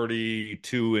for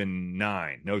 32 and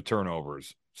 9, no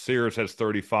turnovers. Sears has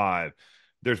 35.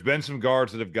 There's been some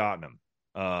guards that have gotten them,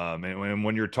 and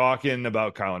when you're talking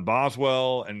about Kylan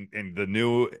Boswell and the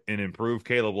new and improved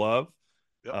Caleb Love,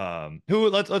 who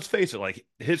let's face it, like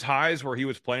his highs where he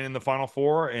was playing in the Final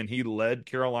Four and he led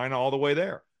Carolina all the way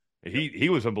there. He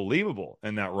was unbelievable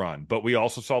in that run. But we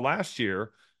also saw last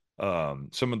year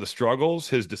some of the struggles.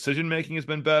 His decision-making has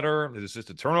been better. His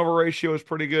assist-to-turnover ratio is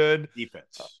pretty good.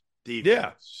 Defense.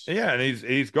 Yeah, and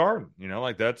he's guarding.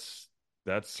 Like that's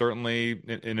certainly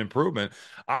an improvement.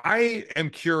 I am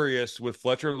curious with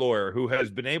Fletcher Lawyer, who has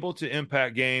been able to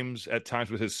impact games at times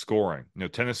with his scoring.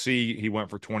 Tennessee, he went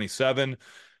for 27.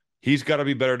 He's got to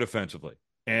be better defensively.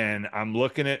 And I'm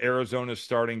looking at Arizona's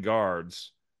starting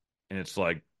guards, and it's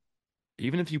like,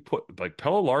 even if you put like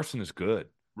Pelle Larsson is good,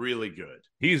 really good.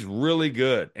 He's really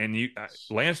good, and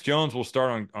Lance Jones will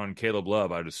start on Caleb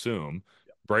Love, I'd assume.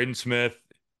 Yeah. Braden Smith,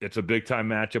 it's a big time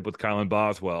matchup with Kylan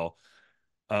Boswell.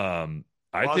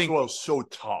 Boswell's so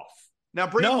tough. Now,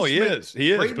 he is.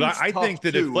 But I think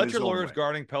that if Fletcher Lawyer's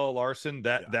guarding Pelle Larsson,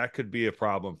 that could be a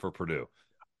problem for Purdue,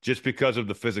 just because of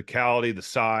the physicality, the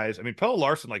size. I mean, Pelle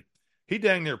Larsson, like he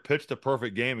dang near pitched a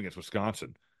perfect game against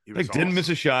Wisconsin. Didn't miss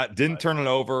a shot, didn't turn it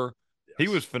over. Yes.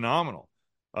 He was phenomenal.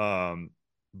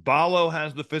 Ballo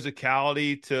has the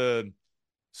physicality to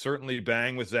certainly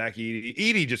bang with Zach Edey.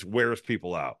 Edey just wears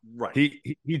people out. Right.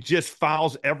 He just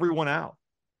fouls everyone out.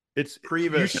 It's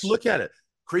Krivas. You should look at it.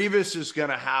 Krivas is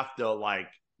going to have to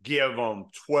give him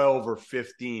 12 or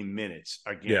 15 minutes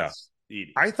against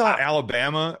Edey. I thought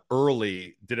Alabama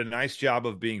early did a nice job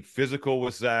of being physical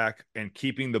with Zach and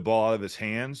keeping the ball out of his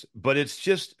hands, but it's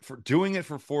just for doing it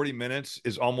for 40 minutes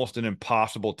is almost an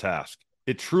impossible task.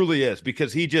 It truly is,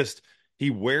 because he He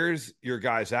wears your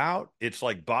guys out. It's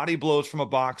like body blows from a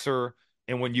boxer.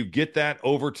 And when you get that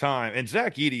over time, and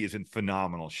Zach Edey is in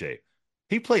phenomenal shape.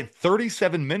 He played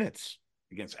 37 minutes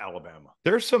against Alabama.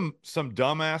 There's some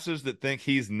dumbasses that think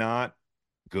he's not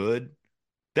good.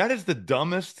 That is the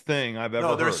dumbest thing I've ever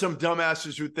heard. No, there's some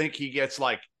dumbasses who think he gets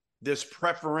like this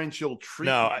preferential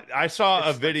treatment. No, I saw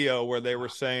a video where they were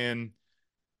saying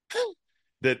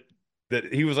that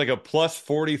he was like a plus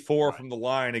 44 from the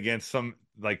line against some,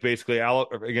 like basically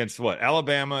against what?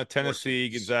 Alabama, Tennessee,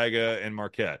 Gonzaga, and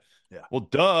Marquette. Yeah. Well,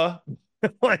 duh.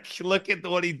 Like, look at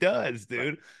what he does,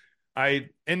 dude. And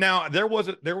now there was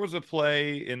a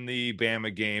play in the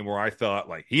Bama game where I thought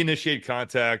like he initiated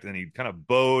contact and he kind of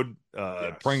bowed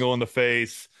Pringle in the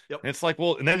face. Yep. And it's like,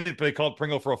 well, and then they called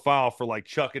Pringle for a foul for like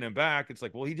chucking him back. It's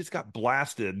like, well, he just got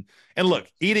blasted. And look,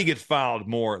 Edey gets fouled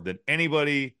more than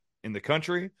anybody in the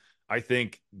country. I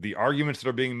think the arguments that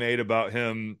are being made about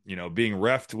him, being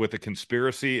reffed with a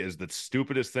conspiracy is the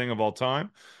stupidest thing of all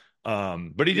time.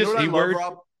 But he wears.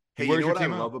 Hey, you know what I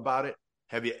love about it?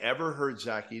 Have you ever heard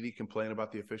Zach Edey complain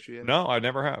about the officiating? No, I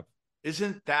never have.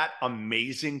 Isn't that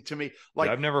amazing to me? Like,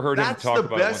 I've never heard him talk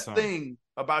about it. That's the best thing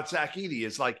about Zach Edey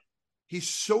is like he's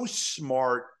so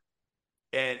smart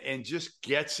and just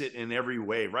gets it in every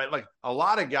way, right? Like a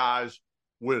lot of guys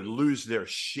would lose their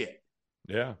shit.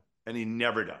 Yeah. And he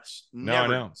never does.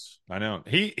 I know.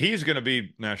 He's going to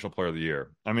be National Player of the Year.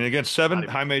 I mean, against 7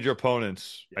 high major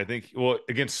opponents, I think,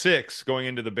 against 6 going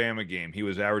into the Bama game, he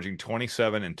was averaging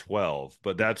 27 and 12,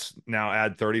 but that's now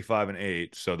add 35 and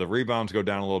 8. So the rebounds go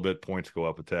down a little bit, points go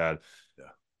up a tad. Yeah.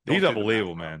 He's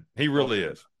unbelievable, man. He really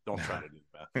is. Don't try to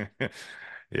do that.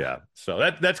 Yeah.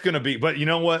 So that's going to be, but you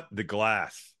know what? The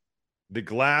glass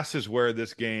is where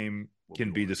this game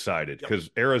can be decided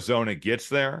because Arizona gets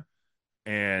there.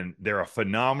 And they're a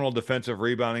phenomenal defensive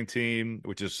rebounding team,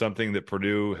 which is something that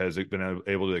Purdue has been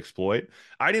able to exploit.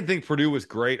 I didn't think Purdue was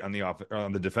great on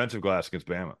the defensive glass against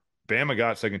Bama. Bama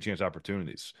got second chance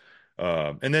opportunities.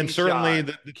 And then certainly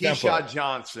the Keyshawn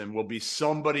Johnson will be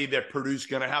somebody that Purdue's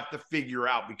going to have to figure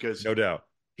out because no doubt.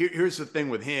 Here's the thing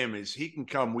with him is he can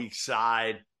come weak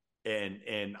side.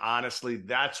 And honestly,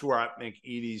 that's where I think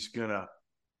there's going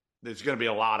to be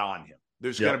a lot on him.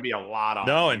 There's going to be a lot on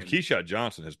him. And Keyshawn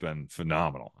Johnson has been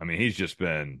phenomenal. I mean, he's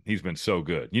been so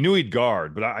good. You knew he'd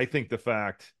guard, but I think the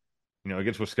fact,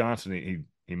 against Wisconsin,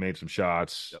 he made some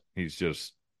shots. Yep.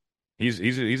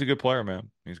 He's a good player,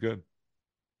 man. He's good.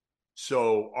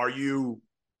 So are you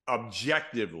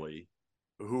objectively,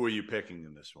 who are you picking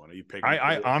in this one? Are you picking?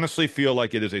 I honestly feel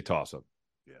like it is a toss-up.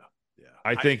 Yeah.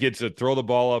 I think it's a throw the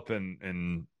ball up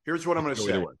and here's what I'm going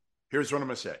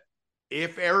to say.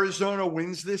 If Arizona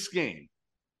wins this game,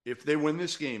 if they win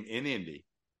this game in Indy,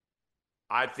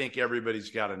 I think everybody's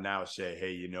got to now say,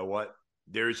 hey, you know what?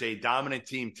 There's a dominant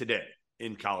team today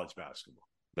in college basketball.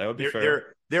 That would be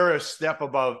fair. They're a step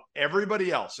above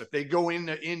everybody else. If they go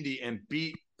into Indy and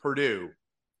beat Purdue,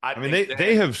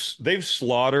 they've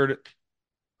slaughtered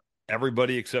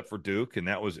everybody except for Duke, and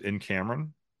that was in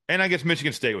Cameron. And I guess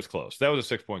Michigan State was close. That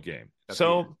was a 6-point game.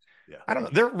 I don't know.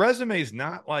 Their resume is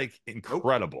not like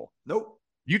incredible. Nope.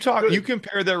 You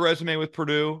compare their resume with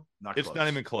Purdue, not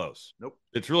even close. Nope.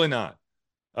 It's really not.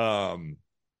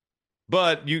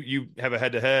 But you have a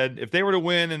head-to-head. If they were to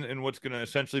win in what's going to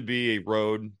essentially be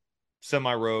a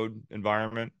semi-road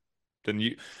environment,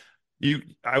 then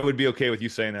I would be okay with you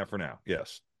saying that for now.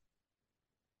 Yes.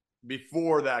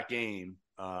 Before that game,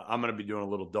 I'm going to be doing a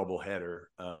little doubleheader,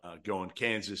 going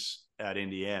Kansas at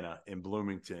Indiana in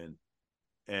Bloomington.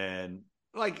 And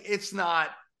it's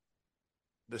not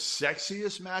the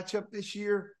sexiest matchup this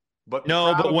year, but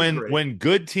when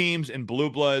good teams and blue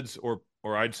bloods or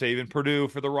I'd say even Purdue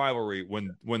for the rivalry,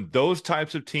 when those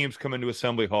types of teams come into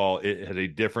Assembly Hall, it has a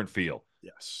different feel.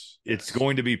 Yes. It's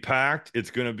going to be packed. It's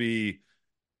going to be.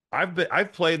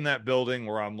 I've played in that building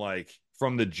where I'm like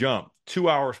from the jump 2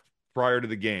 hours prior to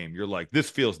the game, you're like, this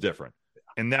feels different,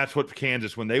 and that's what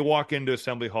Kansas when they walk into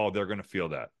Assembly Hall, they're going to feel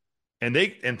that. And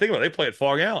think about it, they play at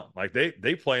Fog Allen. Like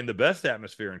they play in the best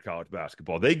atmosphere in college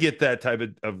basketball. They get that type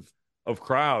of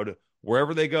crowd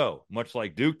wherever they go, much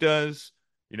like Duke does.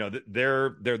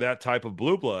 They're that type of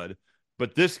blue blood.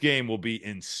 But this game will be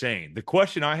insane. The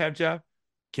question I have, Jeff,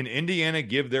 can Indiana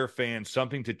give their fans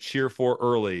something to cheer for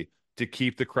early to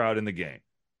keep the crowd in the game?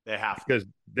 They have to. Because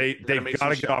they've got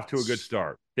to get off to a good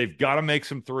start. They've got to make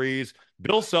some threes.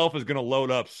 Bill Self is going to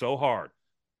load up so hard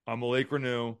on Malik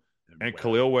Reneau and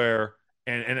Khalil Ware,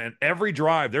 and every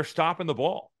drive, they're stopping the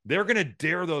ball. They're going to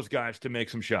dare those guys to make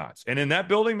some shots. And in that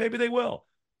building, maybe they will.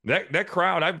 That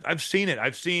crowd, I've seen it.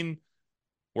 I've seen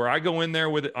where I go in there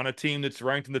on a team that's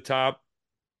ranked in the top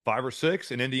 5 or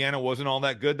 6, and Indiana wasn't all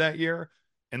that good that year.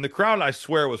 And the crowd, I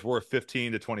swear, was worth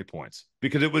 15 to 20 points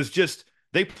because it was just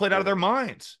they played out of their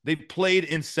minds. They played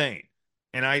insane.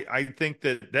 And I think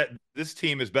that this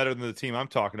team is better than the team I'm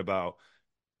talking about.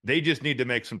 They just need to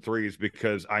make some threes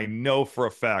because I know for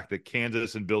a fact that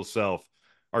Kansas and Bill Self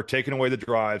are taking away the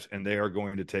drives and they are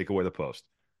going to take away the post.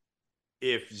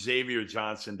 If Xavier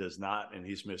Johnson does not, and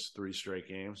he's missed 3 straight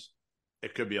games,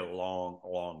 it could be a long,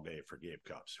 long day for Gabe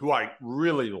Cupps, who I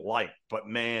really like. But,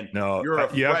 man, you're a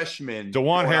freshman.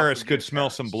 Juwan Harris could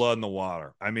smell some blood in the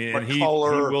water. I mean, and he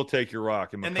will take your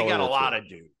rock. And they got a lot of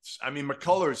dudes. I mean,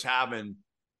 McCullough's having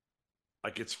 –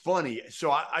 like, it's funny.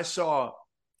 So I saw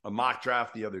a mock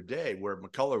draft the other day where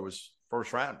McCullough was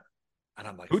first rounder. And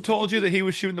I'm like, who told you that he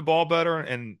was shooting the ball better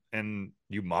and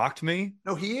you mocked me?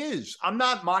 No, he is. I'm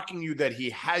not mocking you that he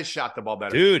has shot the ball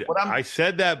better. Dude, I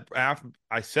said that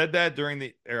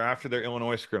after their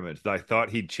Illinois scrimmage that I thought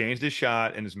he'd changed his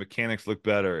shot and his mechanics looked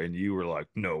better, and you were like,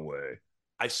 no way.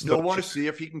 I still want to see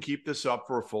if he can keep this up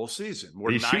for a full season.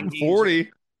 He's shooting 40.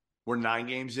 We're 9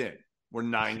 games in.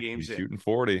 He's shooting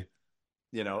 40.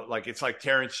 You know, like it's like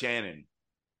Terrence Shannon.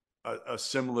 A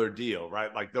similar deal,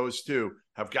 right? Like those two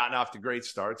have gotten off to great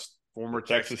starts. Former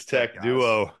Texas Tech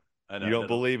duo. You don't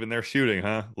believe in their shooting,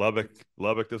 huh? Lubbock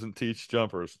doesn't teach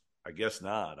jumpers. I guess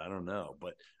not. I don't know.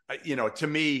 But, to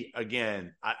me,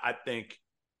 again, I think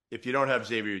if you don't have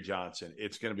Xavier Johnson,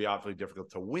 it's going to be awfully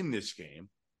difficult to win this game.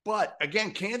 But,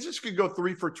 again, Kansas could go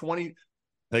 3 for 20.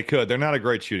 They could. They're not a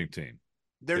great shooting team.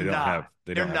 They're not.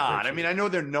 I mean, I know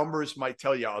their numbers might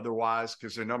tell you otherwise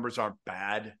because their numbers aren't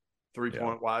bad.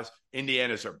 3-point wise,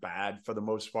 Indiana's are bad for the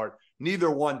most part. Neither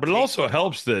one, but it also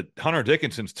helps that Hunter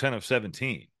Dickinson's 10 of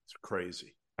 17. It's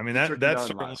crazy. I mean that's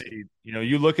certainly,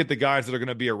 you look at the guys that are going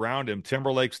to be around him.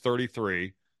 Timberlake's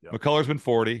 33. Yep. McCullough's been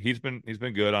 40. He's been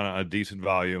good on a decent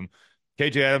volume.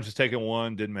 KJ Adams has taken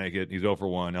 1, didn't make it. He's 0 for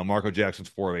 1. Now Marco Jackson's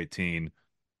 4 of 18.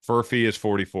 Furphy is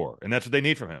 44, and that's what they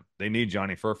need from him. They need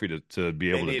Johnny Furphy to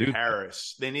be able to do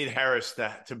Harris. They need Harris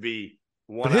to be.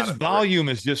 But his volume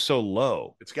is just so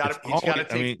low. He's got to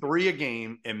take 3 a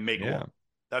game and make 1.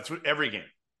 That's what every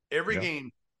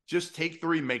game, just take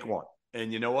 3, make 1.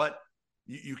 And you know what?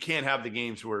 You can't have the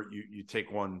games where you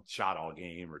take 1 shot all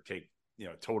game or take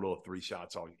a total of 3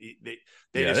 shots all.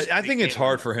 I think it's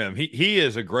hard for him. He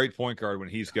is a great point guard when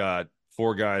he's got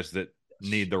 4 guys that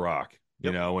need the rock.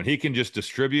 Yep. When he can just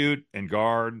distribute and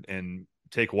guard and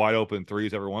take wide open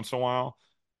threes every once in a while,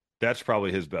 that's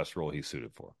probably his best role he's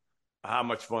suited for. How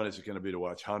much fun is it going to be to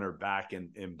watch Hunter back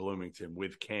in Bloomington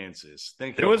with Kansas?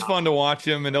 It was fun to watch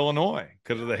him in Illinois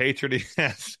because of the hatred he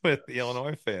has with the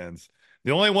Illinois fans.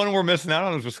 The only one we're missing out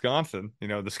on is Wisconsin.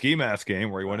 The ski mask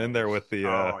game where he went in there with the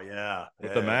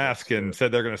the mask and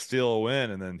said they're going to steal a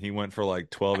win, and then he went for like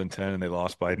 12 and 10, and they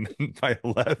lost by 11.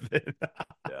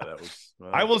 That was.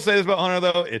 I will say this about Hunter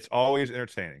though: it's always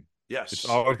entertaining. Yes, it's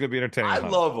always going to be entertaining. I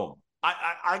love him.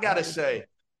 I got to say.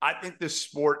 I think this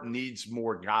sport needs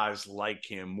more guys like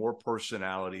him, more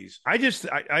personalities. I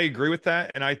agree with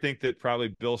that. And I think that probably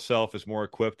Bill Self is more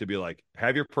equipped to be like,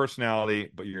 have your personality,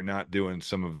 but you're not doing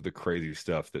some of the crazy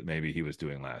stuff that maybe he was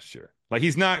doing last year. Like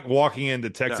he's not walking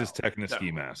into Texas Tech in a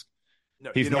ski mask.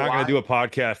 No, he's not going to do a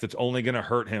podcast that's only going to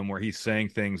hurt him where he's saying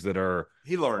things that are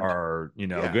going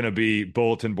to be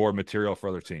bulletin board material for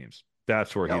other teams.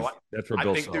 That's where Bill Self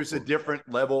I think there's a different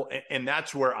level. And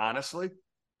that's where, honestly,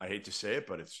 I hate to say it,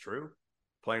 but it's true.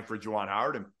 Playing for Juwan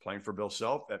Howard and playing for Bill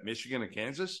Self at Michigan and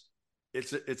Kansas,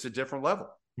 it's a different level.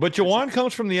 But Juwan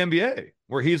comes from the NBA,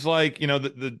 where he's like,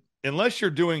 unless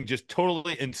you're doing just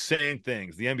totally insane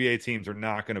things, the NBA teams are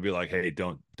not going to be like, hey,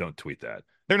 don't tweet that.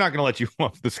 They're not going to let you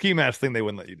off the ski mask thing. They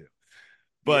wouldn't let you do.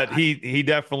 But he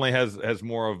definitely has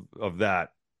more of that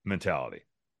mentality.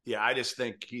 Yeah, I just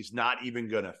think he's not even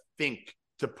going to think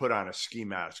to put on a ski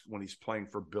mask when he's playing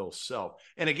for Bill Self.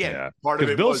 And again, part of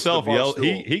it Bill Self yells,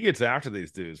 he gets after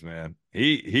these dudes, man.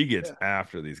 He gets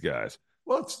after these guys.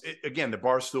 Well, again, the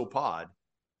Barstool Pod,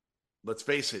 let's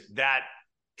face it, that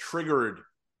triggered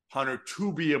Hunter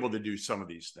to be able to do some of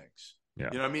these things. Yeah.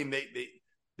 You know what I mean?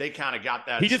 They kind of got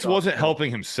that. He just wasn't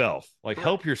helping himself. Like,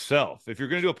 help yourself. If you're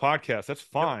going to do a podcast, that's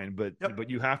fine, but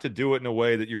you have to do it in a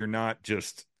way that you're not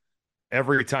just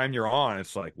every time you're on,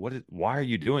 it's like, why are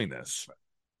you doing this?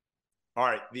 All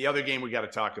right, the other game we got to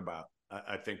talk about,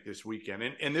 I think, this weekend,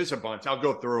 and there's a bunch. I'll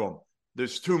go through them.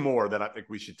 There's 2 more that I think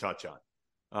we should touch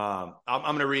on. I'm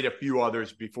going to read a few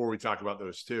others before we talk about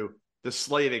those 2. The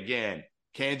slate again: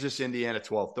 Kansas, Indiana,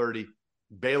 12:30;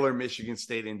 Baylor, Michigan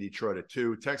State, and Detroit at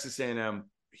 2; Texas A&M,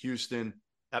 Houston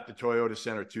at the Toyota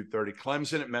Center, 2:30;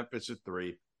 Clemson at Memphis at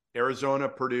 3; Arizona,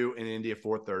 Purdue, and Indy at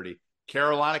 4:30;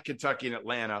 Carolina, Kentucky, and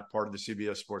Atlanta, part of the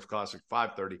CBS Sports Classic,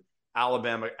 5:30;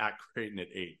 Alabama at Creighton at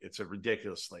 8. It's a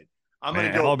ridiculous slate. I'm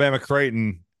going to go Alabama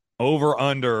Creighton over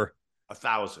under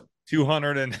 1,000.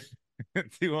 200 and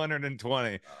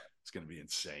 220. It's going to be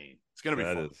insane. It's going to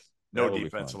be fun. No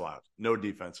defense allowed. No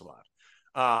defense allowed.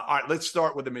 All right, let's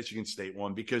start with the Michigan State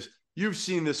one because you've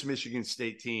seen this Michigan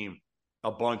State team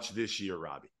a bunch this year,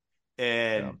 Robbie.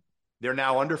 And they're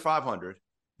now under 500.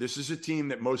 This is a team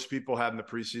that most people have in the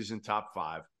preseason top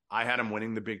 5. I had them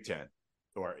winning the Big Ten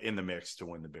or in the mix to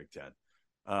win the Big Ten.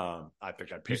 I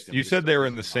think I picked them. You said they were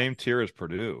in the same tier as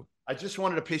Purdue. I just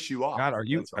wanted to piss you off. God, are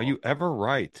you ever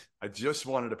right? I just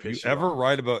wanted to piss you ever off.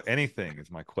 right about anything is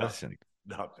my question.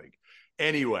 Nothing.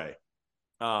 Anyway,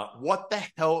 what the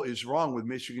hell is wrong with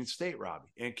Michigan State, Robbie?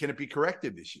 And can it be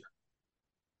corrected this year?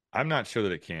 I'm not sure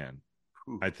that it can.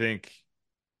 I think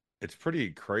it's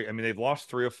pretty crazy. I mean, they've lost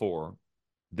 3 or 4.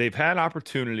 They've had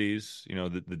opportunities. You know,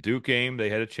 the Duke game, they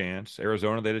had a chance.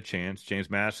 Arizona, they had a chance. James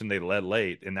Madison, they led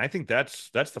late. And I think that's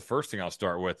the first thing I'll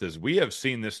start with is we have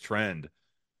seen this trend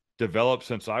develop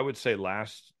since I would say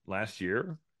last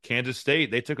year. Kansas State,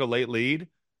 they took a late lead.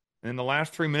 And in the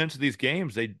last 3 minutes of these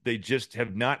games, they just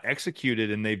have not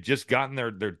executed, and they've just gotten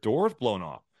their doors blown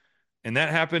off. And that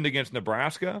happened against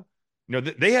Nebraska. You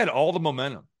know, they had all the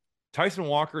momentum. Tyson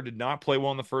Walker did not play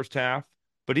well in the first half,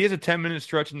 but he has a 10-minute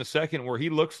stretch in the second where he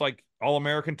looks like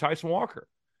All-American Tyson Walker.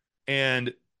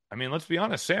 And, I mean, let's be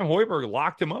honest, Sam Hoiberg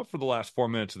locked him up for the last 4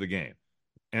 minutes of the game.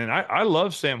 And I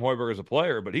love Sam Hoiberg as a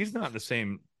player, but he's not the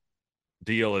same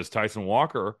deal as Tyson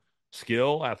Walker.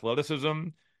 Skill, athleticism,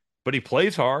 but he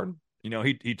plays hard. You know,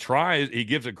 he tries. He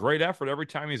gives a great effort every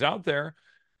time he's out there.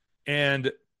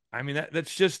 And, I mean,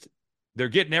 that's just – they're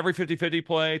getting every 50-50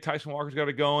 play. Tyson Walker's got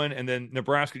it going, and then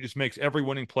Nebraska just makes every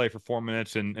winning play for 4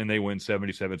 minutes, and they win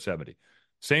 77-70.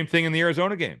 Same thing in the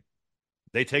Arizona game.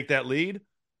 They take that lead.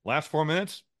 Last 4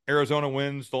 minutes, Arizona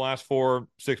wins the last 4,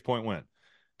 6-point win.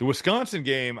 The Wisconsin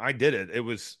game, I did it. It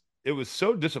was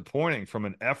so disappointing from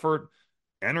an effort,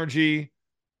 energy.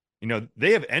 You know,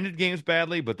 they have ended games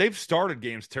badly, but they've started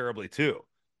games terribly too.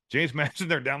 James Madison,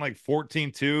 they're down like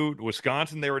 14-2.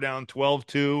 Wisconsin, they were down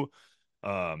 12-2.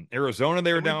 Arizona,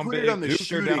 they were down big. On the Duke,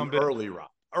 shooting early,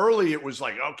 Rob. Early, it was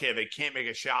like, okay, they can't make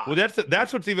a shot. Well,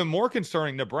 that's what's even more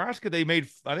concerning. Nebraska, I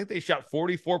think they shot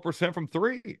 44% from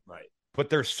 3. Right.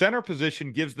 But their center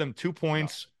position gives them 2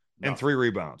 points and 3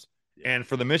 rebounds. Yeah. And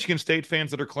for the Michigan State fans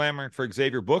that are clamoring for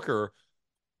Xavier Booker,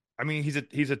 I mean,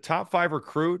 he's a top 5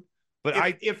 recruit. But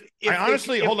I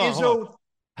honestly, hold on.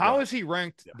 How is he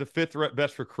ranked the 5th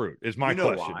best recruit? Is my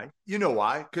question. Why? You know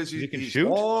why? Because he's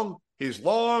long. He's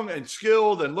long and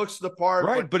skilled and looks the part.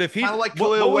 Right, but if he like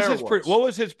what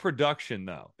was his production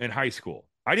though in high school?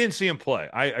 I didn't see him play.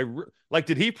 I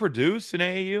did he produce in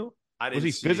AAU? Was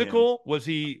he physical? Was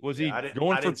he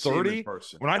going for 30?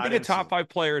 When I think of top 5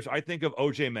 players, I think of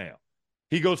OJ Mayo.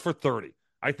 He goes for 30.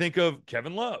 I think of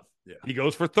Kevin Love. Yeah. He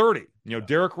goes for 30. You know,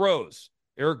 Derrick Rose,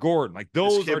 Eric Gordon, like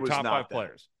those are top 5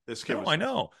 players. This kid I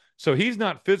know. So he's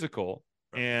not physical,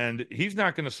 and he's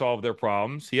not going to solve their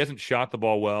problems. He hasn't shot the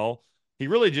ball well. He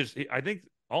really I think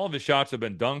all of his shots have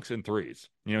been dunks and threes.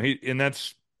 You know,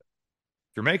 if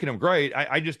you're making him great,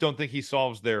 I just don't think he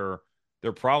solves their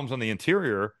problems on the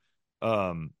interior.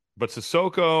 But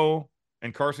Sissoko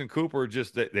and Carson Cooper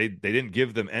they didn't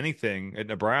give them anything at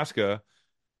Nebraska.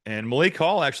 And Malik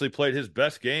Hall actually played his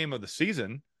best game of the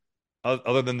season,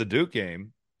 other than the Duke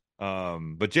game.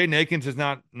 But Jaden Akins has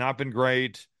not been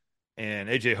great, and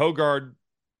AJ Hoggard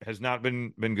has not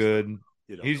been good.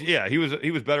 He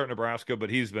was better at Nebraska, but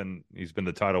he's been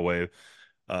the tidal wave.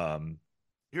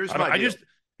 Here's my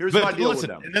deal with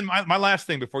them. And then my last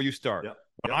thing before you start.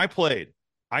 When I played,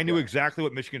 I knew exactly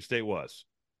what Michigan State was.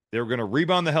 They were going to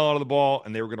rebound the hell out of the ball,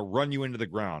 and they were going to run you into the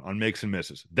ground on makes and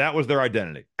misses. That was their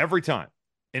identity every time.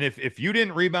 And if you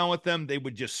didn't rebound with them, they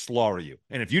would just slaughter you.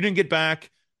 And if you didn't get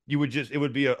back, it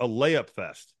would be a layup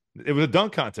fest. It was a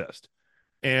dunk contest.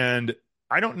 And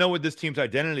I don't know what this team's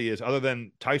identity is other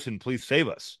than Tyson, please save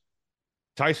us.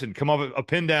 Tyson, come up a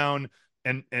pin down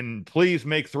and please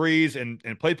make threes and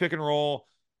play pick and roll.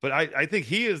 But I think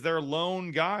he is their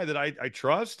lone guy that I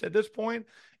trust at this point.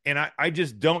 And I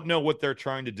just don't know what they're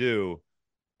trying to do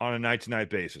on a night-to-night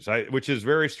basis, which is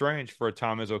very strange for a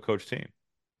Tom Izzo coach team.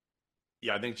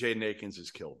 Yeah, I think Jaden Akins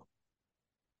has killed him.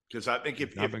 Because I think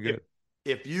if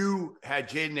you had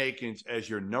Jaden Akins as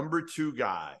your number 2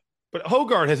 guy. But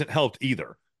Hoggard hasn't helped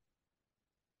either.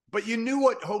 But you knew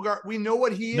what Hoggard, we know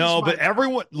what he is. No, but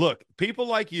everyone, look, people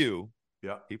like you,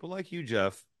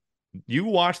 Jeff, you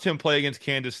watched him play against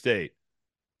Kansas State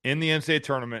in the NCAA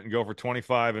tournament and go for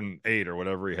 25 and 8 or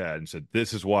whatever he had and said,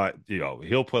 this is why,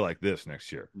 he'll play like this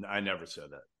next year. I never said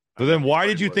that. So then why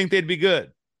did you think they'd be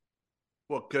good?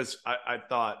 Well, because I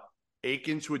thought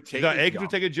Akins would take. Akins would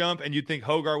take a jump, and you'd think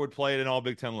Hogarth would play at an all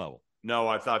Big Ten level. No,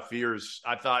 I thought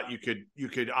you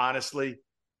could honestly,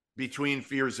 between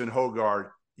Fears and Hogarth,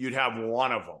 you'd have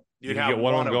one of them. You'd get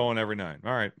one of them going every night.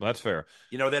 All right, that's fair.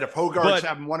 That if Hogarth's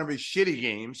having one of his shitty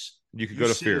games, you could go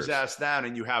to Fears. His ass down,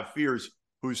 and you have Fears,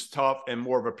 who's tough and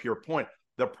more of a pure point.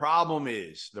 The problem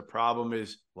is,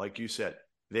 like you said,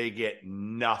 they get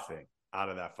nothing out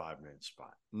of that 5-man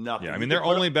spot. Nothing. Yeah, I mean, they're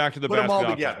only back to the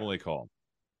basket only call.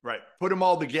 Right. Put them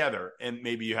all together, and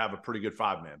maybe you have a pretty good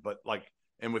 5-man. But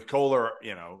and with Kohler,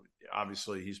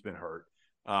 obviously he's been hurt.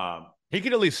 He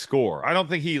can at least score. I don't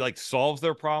think he solves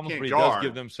their problems, but he does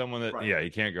give them someone that, he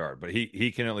can't guard, but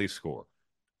he can at least score.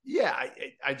 Yeah.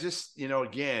 I just,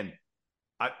 again,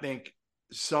 I think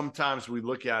sometimes we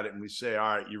look at it and we say,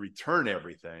 all right, you return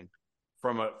everything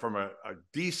from a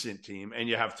decent team, and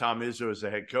you have Tom Izzo as the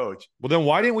head coach. Well, then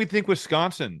why didn't we think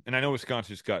Wisconsin? And I know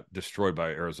Wisconsin just got destroyed by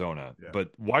Arizona, but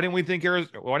why didn't we think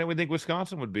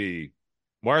Wisconsin would be?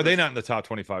 Why are they not in the top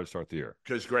 25 to start the year?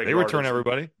 Because they return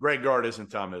everybody. Greg Gard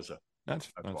isn't Tom Izzo. That's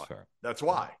fair. That's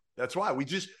why.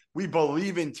 We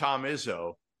believe in Tom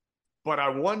Izzo, but I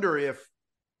wonder if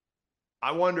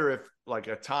like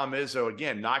a Tom Izzo,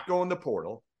 again, not going the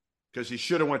portal, because he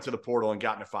should have went to the portal and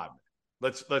gotten a 5-man.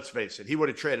 Let's face it. He would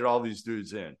have traded all these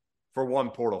dudes in for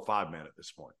one portal 5-man at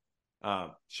this point.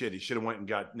 He should have went and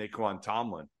got Naquan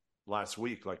Tomlin last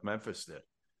week like Memphis did.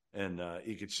 And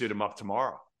he could shoot him up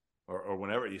tomorrow or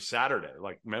whenever, Saturday,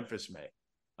 like Memphis may.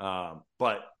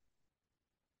 But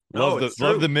love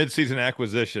the midseason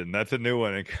acquisition. That's a new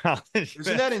one in college.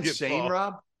 Isn't that insane,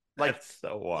 Rob? That's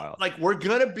so wild. We're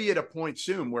going to be at a point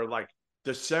soon where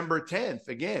December 10th,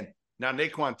 again, now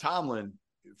Naquan Tomlin,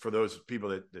 for those people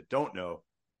that don't know,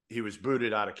 he was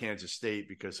booted out of Kansas State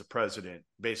because the president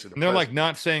basically. And they're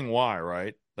not saying why,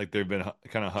 right? They've been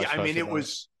kind of hush. Yeah, I mean, it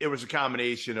was a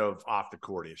combination of off the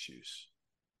court issues,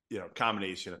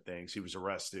 combination of things. He was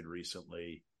arrested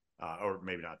recently, or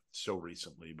maybe not so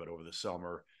recently, but over the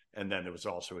summer. And then there was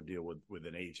also a deal with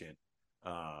an agent,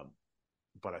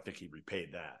 but I think he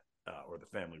repaid that, or the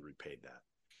family repaid that.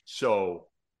 So,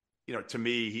 to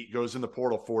me, he goes in the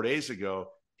portal 4 days ago.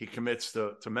 He commits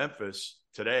to Memphis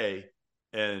today,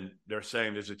 and they're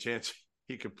saying there's a chance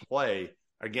he could play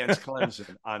against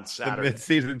Clemson on Saturday. The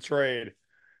mid-season trade.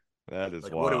 That is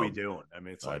wild. What are we doing? I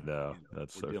mean, it's I know.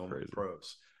 That's so dealing crazy. With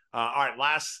pros. All right,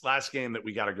 last game that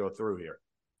we got to go through here.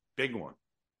 Big one.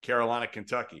 Carolina,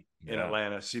 Kentucky in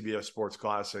Atlanta, CBS Sports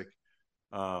Classic.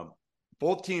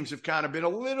 Both teams have kind of been a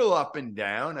little up and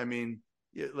down. I mean,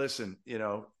 listen,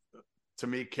 to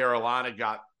me, Carolina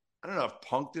got, I don't know if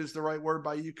punked is the right word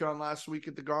by UConn last week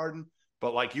at the Garden,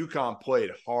 but UConn played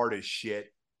hard as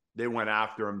shit. They went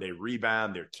after them. They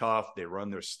rebound. They're tough. They run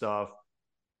their stuff.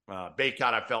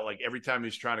 Baycott, I felt like every time he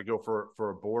was trying to go for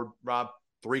a board, Rob,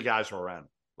 3 guys were around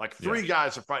him. Three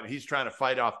guys are fighting. He's trying to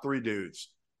fight off 3 dudes.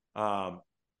 Are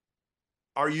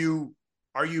you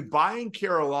buying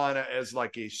Carolina as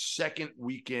a second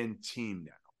weekend team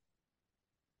now?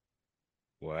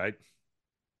 What?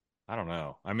 I don't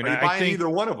know. I mean, are you buying either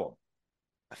one of them?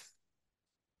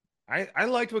 I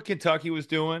liked what Kentucky was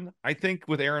doing. I think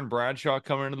with Aaron Bradshaw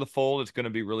coming into the fold, it's going to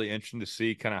be really interesting to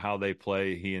see kind of how they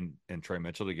play he and Trey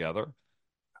Mitchell together.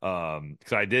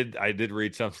 Because I did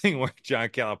read something where John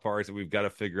Calipari said we've got to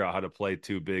figure out how to play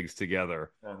 2 bigs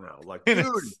together. I know, dude,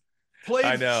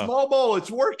 play small ball. It's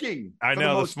working. I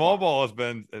know the small ball has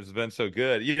been so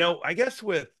good. I guess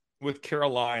with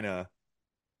Carolina,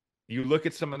 you look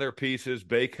at some of their pieces.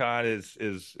 Baycott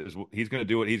is he's going to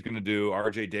do what he's going to do.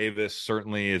 RJ Davis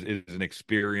certainly is an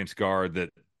experienced guard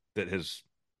that has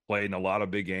played in a lot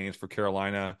of big games for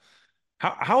Carolina.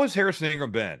 How has Harrison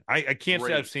Ingram been? I can't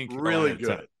say I've seen Carolina really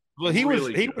good. Well, he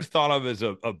was thought of as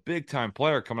a big time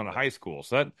player coming out of high school,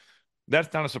 so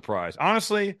that's not a surprise.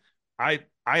 Honestly, I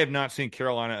have not seen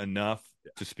Carolina enough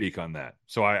to speak on that,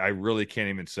 so I really can't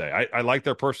even say. I like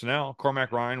their personnel.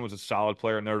 Cormac Ryan was a solid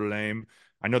player at Notre Dame.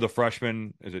 I know the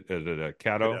freshman, is it a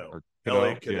Cato or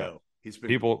Cato? Yeah. He's been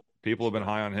people have been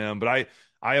high on him, but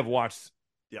I have watched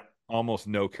almost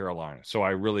no Carolina, so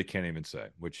I really can't even say.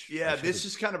 This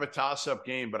is kind of a toss-up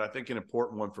game, but I think an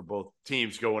important one for both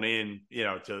teams going in,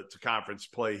 to conference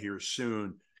play here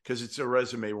soon, because it's a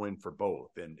resume win for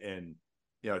both. And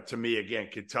to me, again,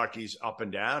 Kentucky's up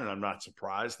and down, and I'm not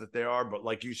surprised that they are. But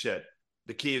like you said,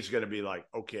 the key is going to be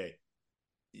okay,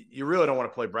 you really don't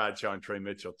want to play Bradshaw and Trey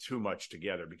Mitchell too much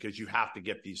together, because you have to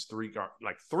get these 3 guards,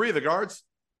 3 of the guards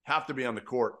have to be on the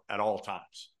court at all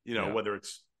times, whether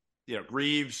it's,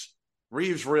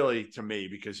 Reeves really, to me,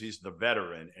 because he's the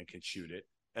veteran and can shoot it.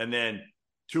 And then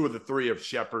 2 of the 3 of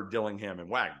Shepard, Dillingham, and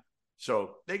Wagner.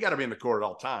 So they got to be in the court at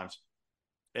all times.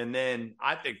 And then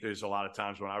I think there's a lot of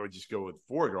times when I would just go with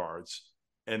 4 guards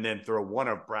and then throw one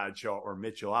of Bradshaw or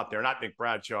Mitchell out there. And I think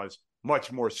Bradshaw is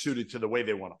much more suited to the way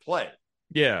they want to play.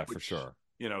 Yeah, for sure.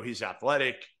 He's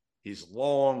athletic. He's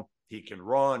long. He can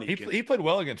run. He played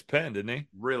well against Penn, didn't he?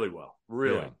 Really well.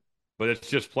 Really. Yeah. But it's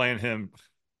just playing him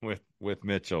with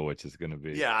Mitchell, which is going to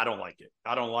be. Yeah, I don't like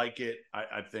it.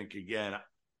 I think, again,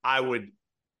 I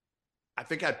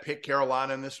think I'd pick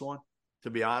Carolina in this one,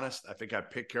 to be honest. I think I'd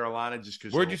pick Carolina just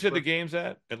because. Where'd you say the game's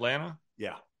at? Atlanta?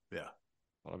 Yeah.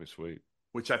 That'll be sweet.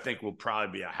 Which I think will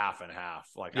probably be a half and half.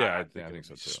 I think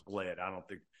so too. Split. I don't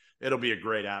think it'll be a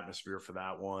great atmosphere for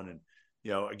that one. And,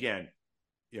 again,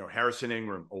 Harrison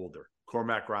Ingram, older.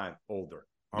 Cormac Ryan, older.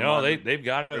 No, they've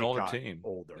got an older team.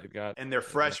 Older. And their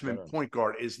freshman point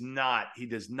guard he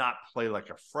does not play like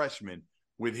a freshman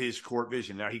with his court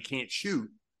vision. Now, he can't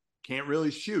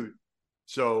really shoot.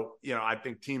 So, I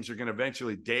think teams are going to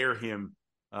eventually dare him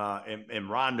and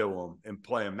rondo him and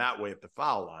play him that way at the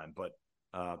foul line. But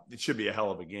it should be a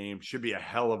hell of a game. Should be a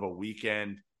hell of a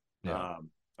weekend. Yeah.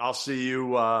 I'll see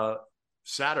you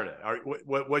Saturday.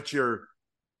 What do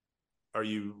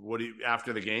you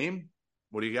after the game?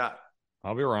 What do you got?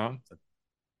 I'll be around.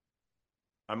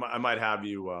 I might have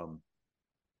you. I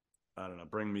don't know.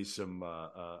 Bring me some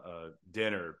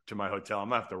dinner to my hotel. I'm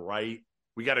gonna have to write.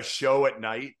 We got a show at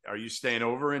night. Are you staying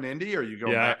over in Indy? Or are you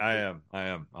going? Yeah, back? I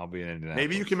am. I'll be in Indianapolis.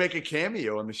 Maybe you can make a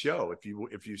cameo in the show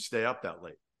if you stay up that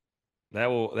late. That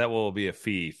will be a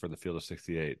fee for the Field of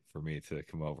 68 for me to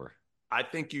come over. I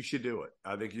think you should do it.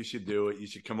 You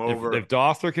should come over. If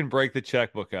Dawser can break the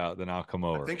checkbook out, then I'll come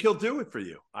over. I think he'll do it for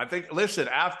you. Listen,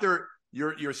 after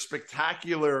your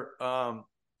spectacular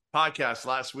podcast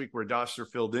last week where Dawser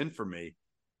filled in for me,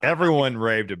 everyone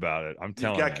raved about it. I'm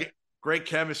telling you. Great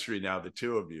chemistry now, the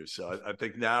two of you. So I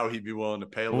think now he'd be willing to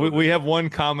pay a little bit. We have one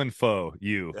common foe,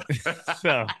 you.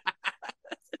 So.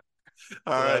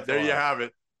 All right, there you have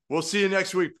it. We'll see you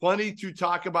next week. Plenty to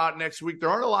talk about next week. There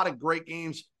aren't a lot of great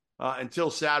games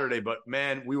until Saturday, but,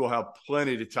 man, we will have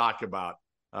plenty to talk about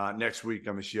next week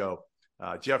on the show.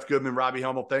 Jeff Goodman, Robbie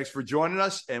Hummel, thanks for joining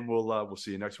us, and we'll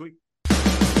see you next week.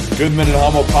 Goodman and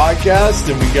Hummel podcast,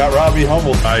 and we got Robbie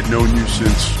Hummel. I'd known you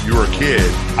since you were a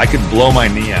kid. I could blow my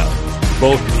knee out,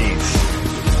 both knees,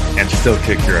 and still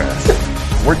kick your ass.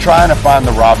 We're trying to find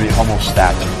the Robbie Hummel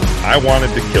statue. I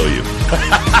wanted to kill you.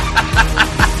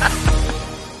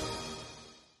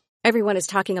 Everyone is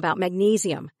talking about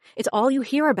magnesium. It's all you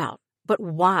hear about. But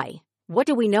why? What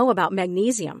do we know about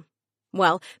magnesium?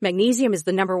 Well, magnesium is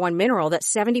the number one mineral that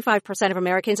 75% of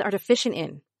Americans are deficient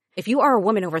in. If you are a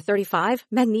woman over 35,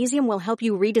 magnesium will help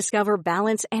you rediscover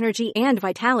balance, energy, and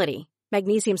vitality.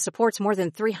 Magnesium supports more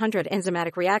than 300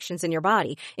 enzymatic reactions in your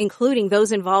body, including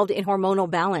those involved in hormonal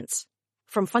balance.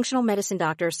 From functional medicine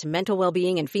doctors to mental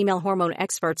well-being and female hormone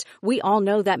experts, we all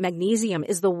know that magnesium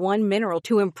is the one mineral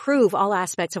to improve all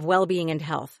aspects of well-being and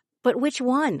health. But which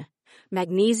one?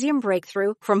 Magnesium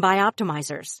Breakthrough from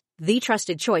Bioptimizers, the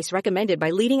trusted choice recommended by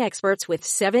leading experts with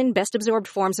 7 best-absorbed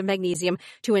forms of magnesium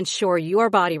to ensure your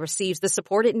body receives the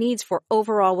support it needs for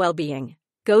overall well-being.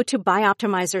 Go to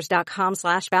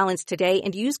bioptimizers.com/balance today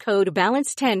and use code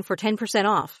BALANCE10 for 10%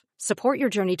 off. Support your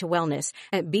journey to wellness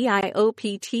at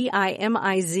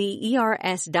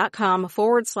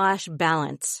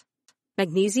bioptimizers.com/balance.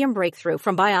 Magnesium Breakthrough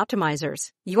from Bioptimizers,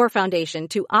 your foundation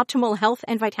to optimal health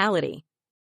and vitality.